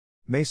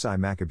 Meisai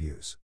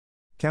Maccabees.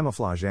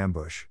 Camouflage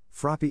ambush.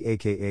 Froppy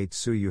aka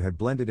Tsuyu had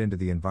blended into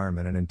the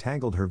environment and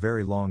entangled her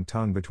very long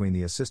tongue between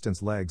the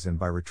assistants' legs and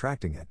by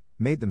retracting it,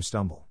 made them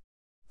stumble.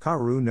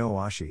 Karu no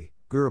Ashi,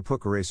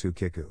 Gurupukuresu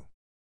Kiku.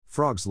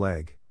 Frog's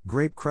leg,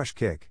 grape crush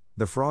kick.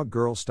 The frog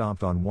girl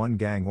stomped on one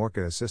Gang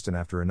Orca assistant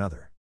after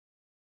another.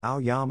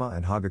 Aoyama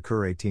and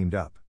Hagakure teamed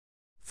up.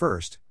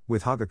 First,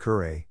 with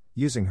Hagakure,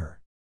 using her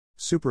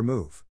super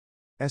move.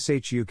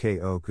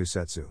 Shuko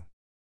Kusetsu.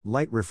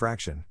 Light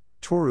refraction.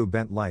 Toru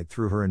bent light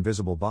through her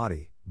invisible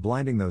body,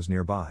 blinding those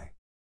nearby.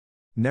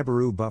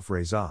 Nebaru buff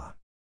Reza.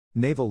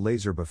 Naval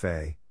laser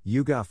buffet.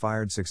 Yuga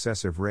fired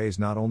successive rays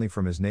not only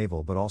from his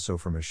navel but also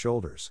from his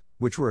shoulders,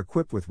 which were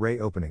equipped with ray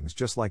openings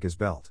just like his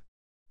belt.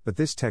 But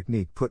this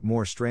technique put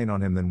more strain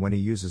on him than when he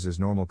uses his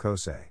normal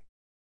kosei.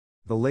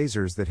 The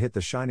lasers that hit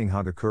the shining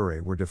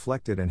Hagakure were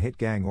deflected and hit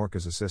Gang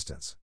Orca's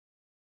assistants.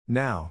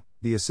 Now,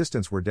 the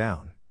assistants were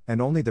down,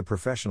 and only the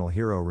professional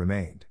hero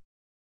remained.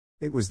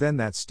 It was then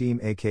that Steam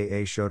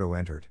aka Shoto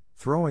entered,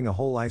 throwing a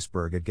whole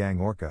iceberg at Gang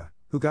Orca,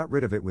 who got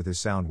rid of it with his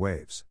sound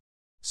waves.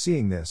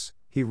 Seeing this,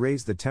 he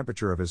raised the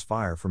temperature of his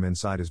fire from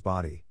inside his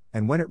body,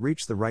 and when it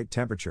reached the right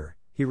temperature,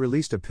 he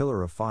released a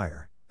pillar of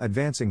fire,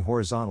 advancing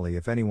horizontally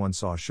if anyone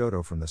saw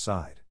Shoto from the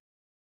side.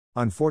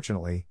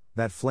 Unfortunately,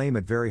 that flame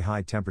at very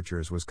high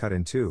temperatures was cut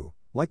in two,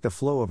 like the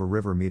flow of a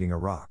river meeting a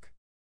rock.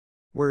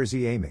 "Where is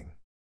he aiming?"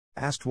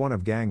 asked one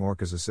of Gang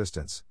Orca's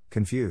assistants,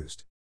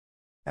 confused.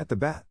 "At the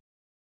bat."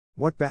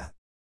 "What bat?"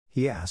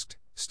 he asked,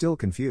 still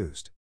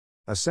confused.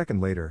 A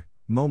second later,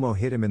 Momo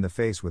hit him in the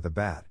face with a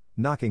bat,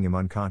 knocking him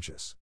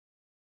unconscious.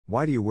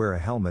 "Why do you wear a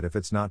helmet if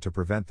it's not to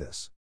prevent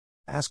this?"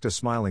 asked a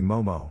smiling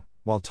Momo,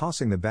 while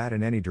tossing the bat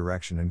in any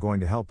direction and going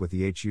to help with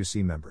the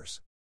HUC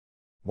members.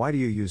 "Why do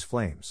you use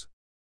flames?"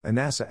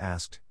 Anasa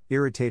asked,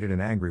 irritated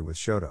and angry with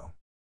Shoto.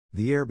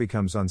 "The air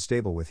becomes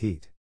unstable with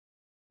heat."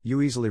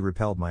 "You easily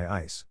repelled my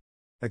ice,"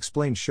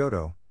 explained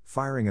Shoto,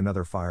 firing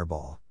another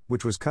fireball,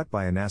 which was cut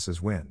by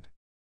Anasa's wind.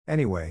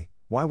 "Anyway,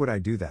 why would I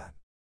do that?"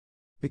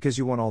 "Because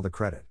you want all the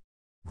credit,"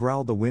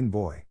 growled the wind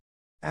boy.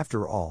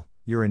 "After all,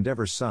 you're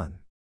Endeavor's son."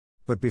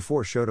 But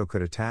before Shoto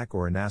could attack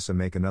or Anasa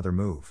make another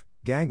move,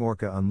 Gang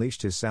Orca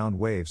unleashed his sound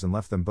waves and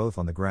left them both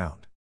on the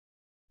ground.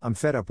 "I'm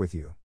fed up with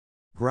you,"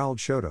 growled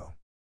Shoto.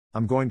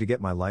 "I'm going to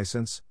get my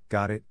license,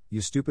 got it,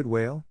 you stupid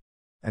whale?"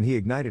 And he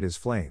ignited his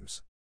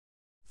flames.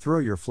 "Throw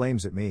your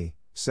flames at me,"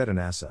 said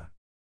Anasa.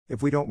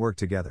 "If we don't work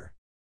together,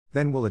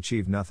 then we'll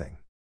achieve nothing."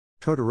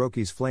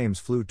 Todoroki's flames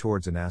flew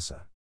towards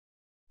Anasa.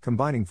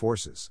 Combining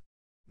forces.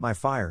 My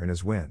fire and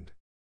his wind.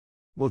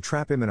 "We'll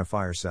trap him in a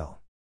fire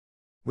cell."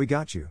 "We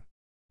got you,"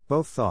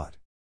 both thought.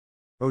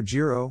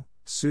 Ojiro,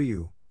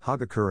 Tsuyu,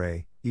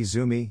 Hagakure,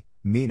 Izumi,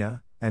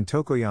 Mina, and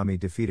Tokoyami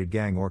defeated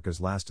Gang Orca's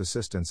last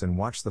assistants and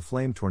watched the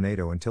flame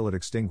tornado until it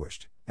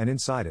extinguished, and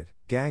inside it,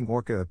 Gang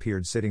Orca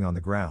appeared sitting on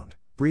the ground,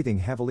 breathing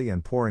heavily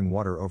and pouring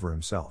water over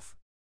himself.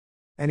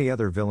 Any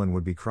other villain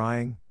would be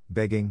crying,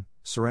 begging,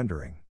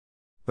 surrendering.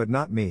 "But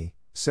not me,"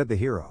 said the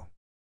hero.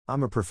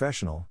 "I'm a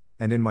professional,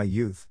 and in my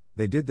youth,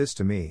 they did this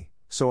to me,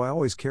 so I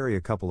always carry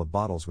a couple of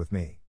bottles with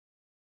me.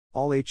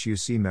 All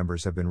HUC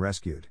members have been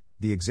rescued,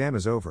 the exam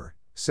is over,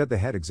 said the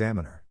head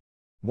examiner.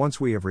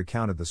 Once we have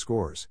recounted the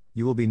scores,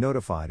 you will be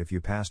notified if you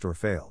passed or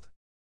failed.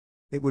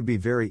 It would be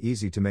very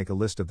easy to make a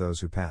list of those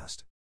who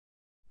passed.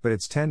 But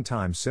it's 10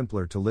 times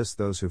simpler to list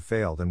those who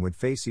failed and would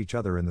face each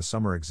other in the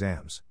summer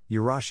exams: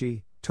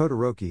 Yurashi,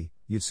 Todoroki,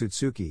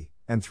 Yutsutsuki,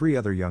 and 3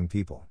 other young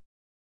people.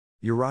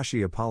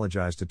 Yurashi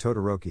apologized to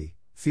Todoroki,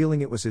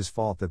 feeling it was his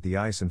fault that the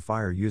Ice and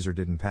Fire user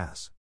didn't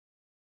pass.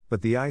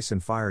 But the Ice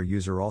and Fire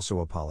user also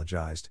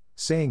apologized,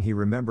 saying he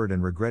remembered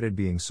and regretted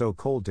being so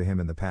cold to him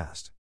in the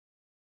past.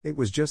 It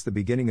was just the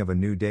beginning of a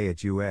new day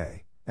at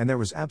UA, and there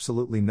was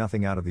absolutely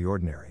nothing out of the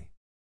ordinary.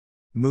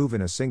 Move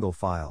in a single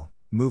file,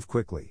 move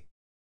quickly.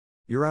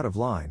 You're out of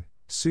line,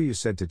 Tsuyu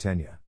said to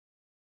Tenya.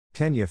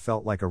 Tenya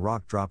felt like a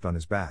rock dropped on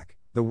his back,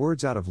 the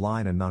words out of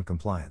line and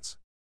noncompliance.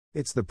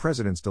 It's the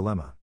president's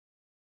dilemma.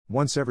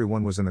 Once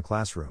everyone was in the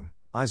classroom,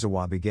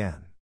 Aizawa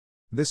began.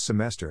 This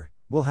semester,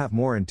 we'll have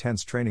more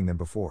intense training than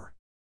before.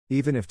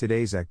 Even if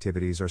today's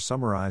activities are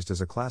summarized as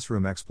a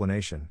classroom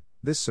explanation,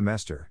 this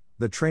semester,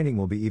 the training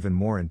will be even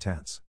more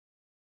intense.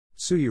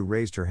 Tsuyu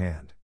raised her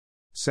hand.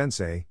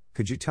 Sensei,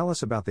 could you tell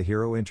us about the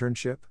hero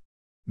internship?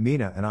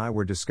 Mina and I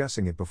were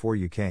discussing it before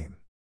you came.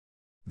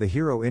 The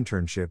hero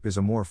internship is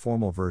a more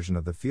formal version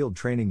of the field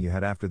training you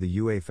had after the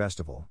UA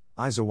festival,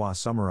 Aizawa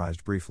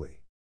summarized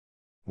briefly.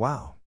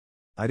 Wow!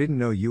 I didn't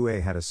know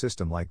UA had a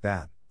system like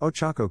that,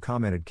 Ochako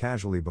commented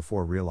casually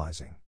before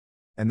realizing.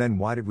 And then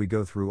why did we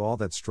go through all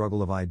that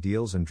struggle of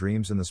ideals and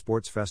dreams in the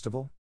sports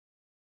festival?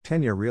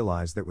 Tenya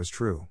realized that was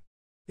true.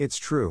 It's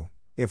true,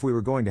 if we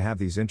were going to have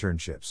these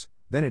internships,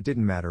 then it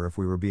didn't matter if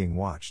we were being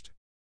watched.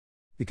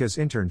 Because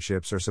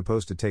internships are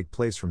supposed to take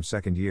place from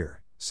second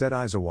year, said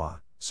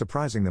Aizawa,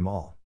 surprising them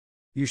all.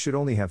 You should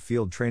only have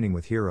field training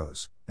with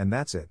heroes, and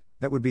that's it,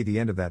 that would be the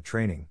end of that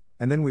training,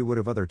 and then we would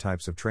have other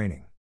types of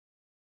training.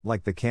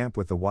 Like the camp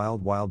with the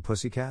wild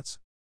pussycats?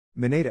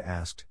 Mineta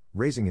asked,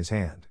 raising his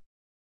hand.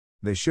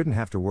 They shouldn't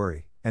have to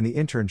worry, and the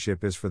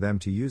internship is for them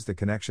to use the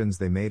connections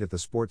they made at the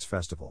sports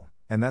festival,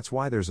 and that's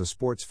why there's a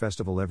sports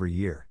festival every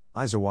year,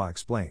 Aizawa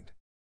explained.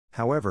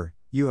 However,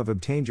 you have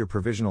obtained your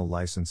provisional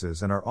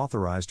licenses and are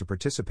authorized to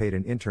participate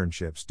in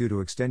internships due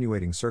to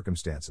extenuating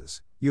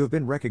circumstances. You have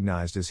been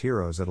recognized as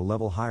heroes at a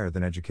level higher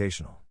than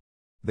educational.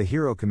 The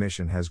Hero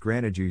Commission has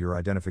granted you your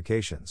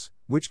identifications,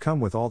 which come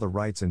with all the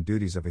rights and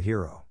duties of a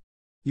hero.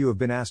 You have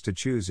been asked to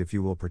choose if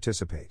you will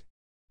participate.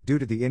 Due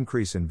to the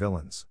increase in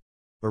villains.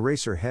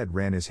 Eraserhead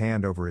ran his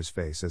hand over his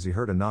face as he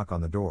heard a knock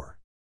on the door.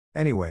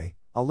 Anyway,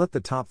 I'll let the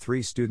top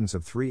 3 students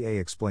of 3A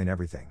explain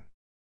everything.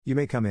 You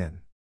may come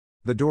in.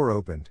 The door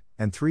opened,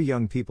 and 3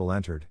 young people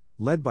entered,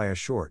 led by a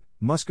short,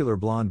 muscular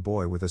blonde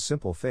boy with a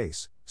simple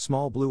face,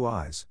 small blue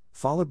eyes,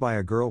 followed by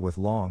a girl with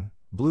long,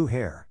 blue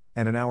hair,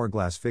 and an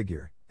hourglass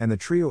figure, and the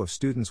trio of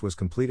students was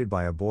completed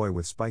by a boy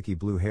with spiky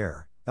blue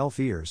hair, elf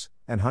ears,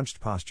 and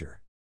hunched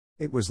posture.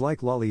 It was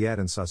like Loliette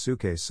and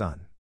Sasuke's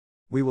son.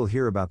 We will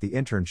hear about the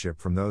internship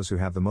from those who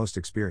have the most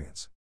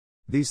experience.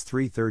 These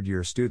 3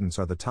 third-year students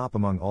are the top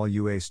among all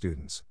UA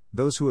students,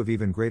 those who have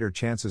even greater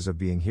chances of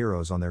being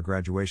heroes on their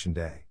graduation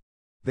day.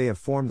 They have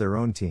formed their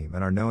own team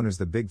and are known as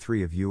the Big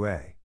Three of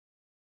UA.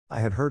 I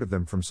had heard of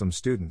them from some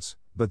students,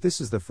 but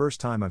this is the first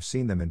time I've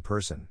seen them in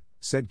person,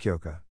 said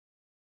Kyoka.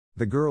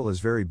 The girl is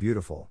very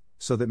beautiful,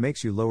 so that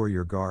makes you lower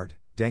your guard,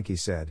 Denki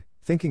said,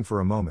 thinking for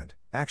a moment.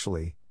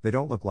 Actually, they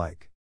don't look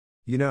like.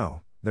 You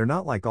know, they're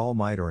not like All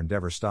Might or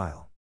Endeavor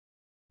style.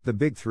 The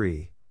Big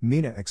Three,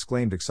 Mina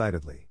exclaimed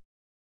excitedly.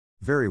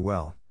 Very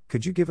well,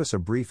 could you give us a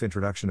brief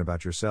introduction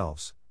about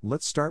yourselves?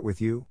 Let's start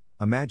with you,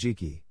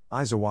 Amajiki,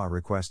 Aizawa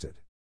requested.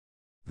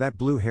 That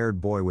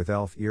blue-haired boy with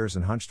elf ears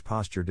and hunched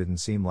posture didn't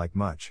seem like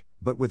much,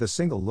 but with a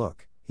single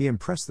look, he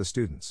impressed the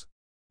students.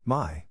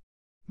 My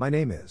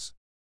name is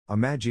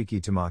Amajiki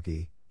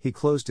Tamaki. He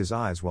closed his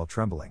eyes while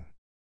trembling.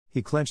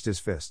 He clenched his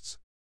fists.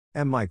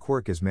 And my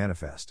quirk is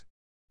manifest.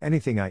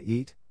 Anything I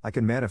eat, I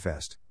can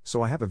manifest,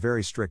 so I have a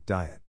very strict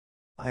diet.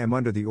 I am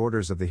under the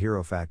orders of the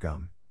hero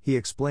Fatgum, he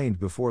explained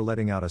before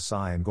letting out a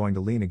sigh and going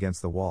to lean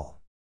against the wall.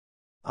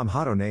 I'm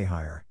Hato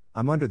Nehire,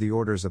 I'm under the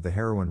orders of the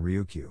heroine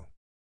Ryukyu.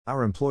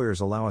 Our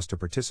employers allow us to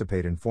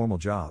participate in formal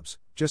jobs,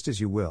 just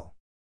as you will.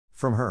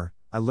 From her,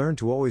 I learned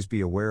to always be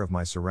aware of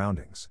my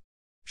surroundings.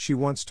 She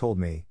once told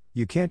me,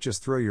 you can't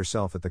just throw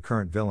yourself at the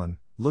current villain,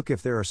 look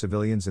if there are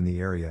civilians in the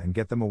area and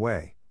get them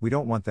away, we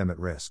don't want them at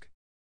risk.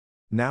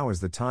 Now is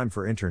the time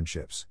for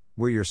internships,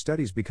 where your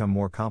studies become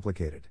more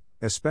complicated,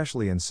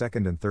 especially in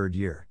second and third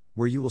year,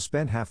 where you will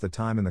spend half the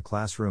time in the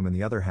classroom and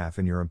the other half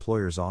in your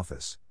employer's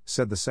office,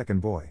 said the second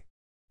boy.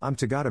 I'm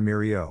Tagata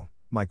Mirio,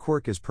 my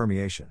quirk is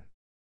permeation.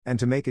 And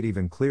to make it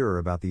even clearer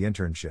about the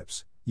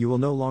internships, you will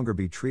no longer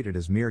be treated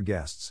as mere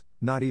guests,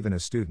 not even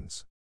as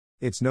students.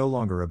 It's no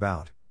longer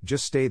about,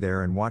 just stay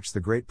there and watch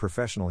the great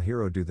professional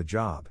hero do the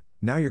job.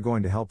 Now you're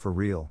going to help for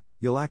real,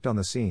 you'll act on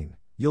the scene,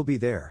 you'll be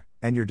there,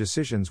 and your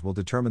decisions will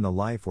determine the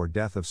life or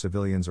death of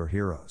civilians or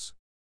heroes.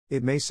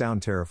 It may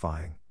sound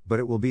terrifying, but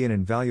it will be an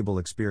invaluable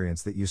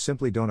experience that you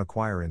simply don't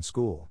acquire in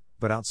school.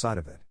 but outside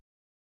of it.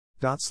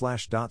 Dot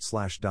slash dot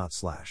slash dot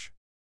slash.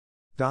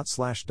 Dot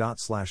slash dot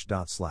slash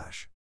dot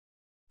slash.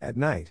 At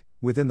night,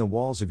 within the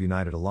walls of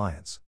United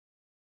Alliance.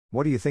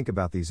 What do you think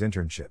about these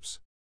internships?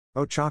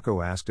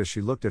 Ochako asked as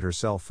she looked at her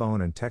cell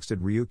phone and texted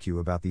Ryukyu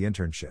about the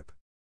internship.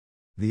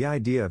 The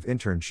idea of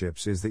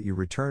internships is that you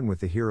return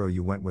with the hero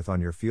you went with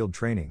on your field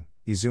training,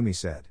 Izumi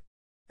said.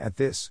 At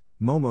this,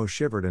 Momo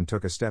shivered and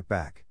took a step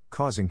back,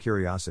 causing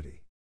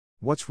curiosity.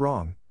 What's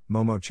wrong,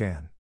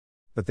 Momo-chan?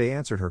 But they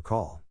answered her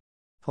call.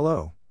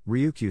 Hello,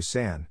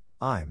 Ryukyu-san,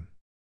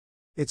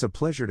 It's a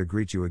pleasure to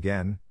greet you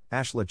again,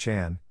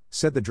 Ashla-chan,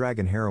 said the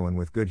dragon heroine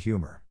with good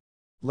humor.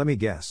 Let me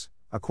guess,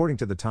 according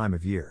to the time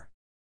of year.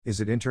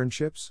 Is it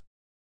internships?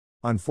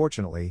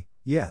 Unfortunately,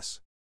 yes.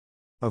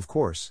 Of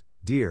course,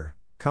 dear,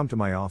 come to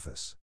my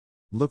office.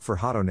 Look for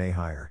Hadone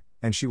hire,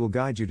 and she will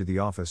guide you to the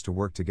office to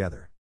work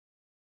together.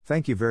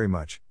 Thank you very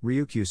much,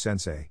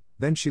 Ryukyu-sensei.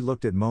 Then she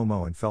looked at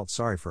Momo and felt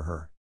sorry for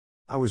her.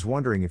 I was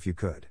wondering if you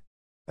could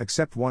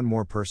accept one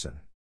more person.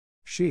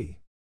 She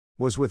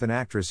was with an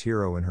actress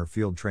hero in her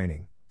field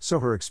training, so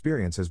her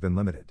experience has been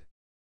limited.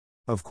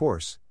 Of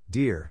course,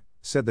 dear,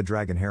 said the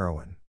dragon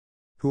heroine.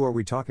 Who are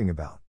we talking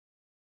about?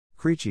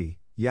 Krichi,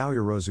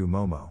 Yaoyorozu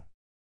Momo.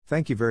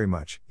 Thank you very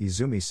much,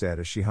 Izumi said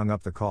as she hung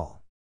up the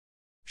call.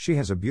 She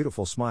has a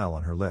beautiful smile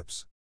on her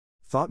lips,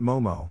 thought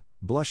Momo,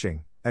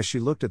 blushing, as she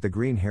looked at the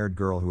green-haired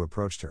girl who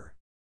approached her.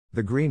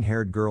 The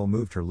green-haired girl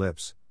moved her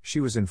lips, she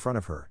was in front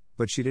of her,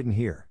 but she didn't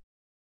hear.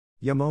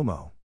 Ya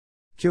Momo.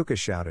 Kyoka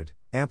shouted,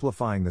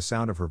 amplifying the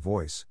sound of her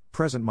voice,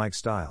 present mic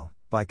style,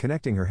 by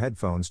connecting her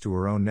headphones to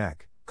her own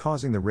neck,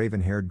 causing the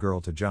raven-haired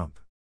girl to jump.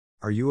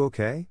 Are you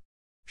okay?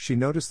 She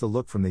noticed the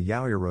look from the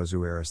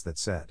Yaoyorozu heiress that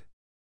said.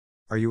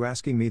 Are you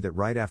asking me that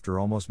right after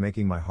almost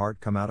making my heart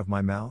come out of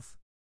my mouth?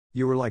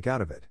 You were like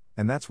out of it,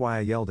 and that's why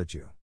I yelled at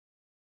you.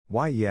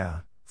 Why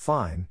yeah,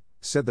 fine,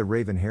 said the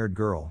raven-haired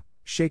girl,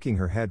 shaking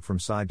her head from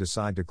side to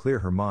side to clear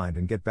her mind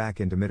and get back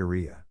into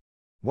Midoriya.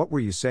 What were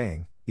you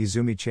saying,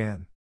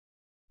 Izumi-chan?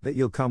 That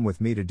you'll come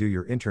with me to do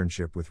your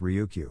internship with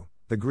Ryukyu,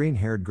 the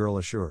green-haired girl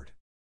assured.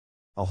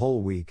 A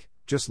whole week,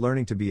 just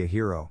learning to be a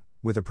hero,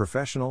 with a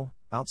professional,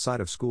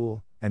 outside of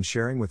school, and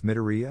sharing with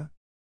Midoriya?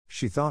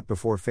 She thought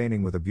before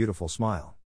feigning with a beautiful smile.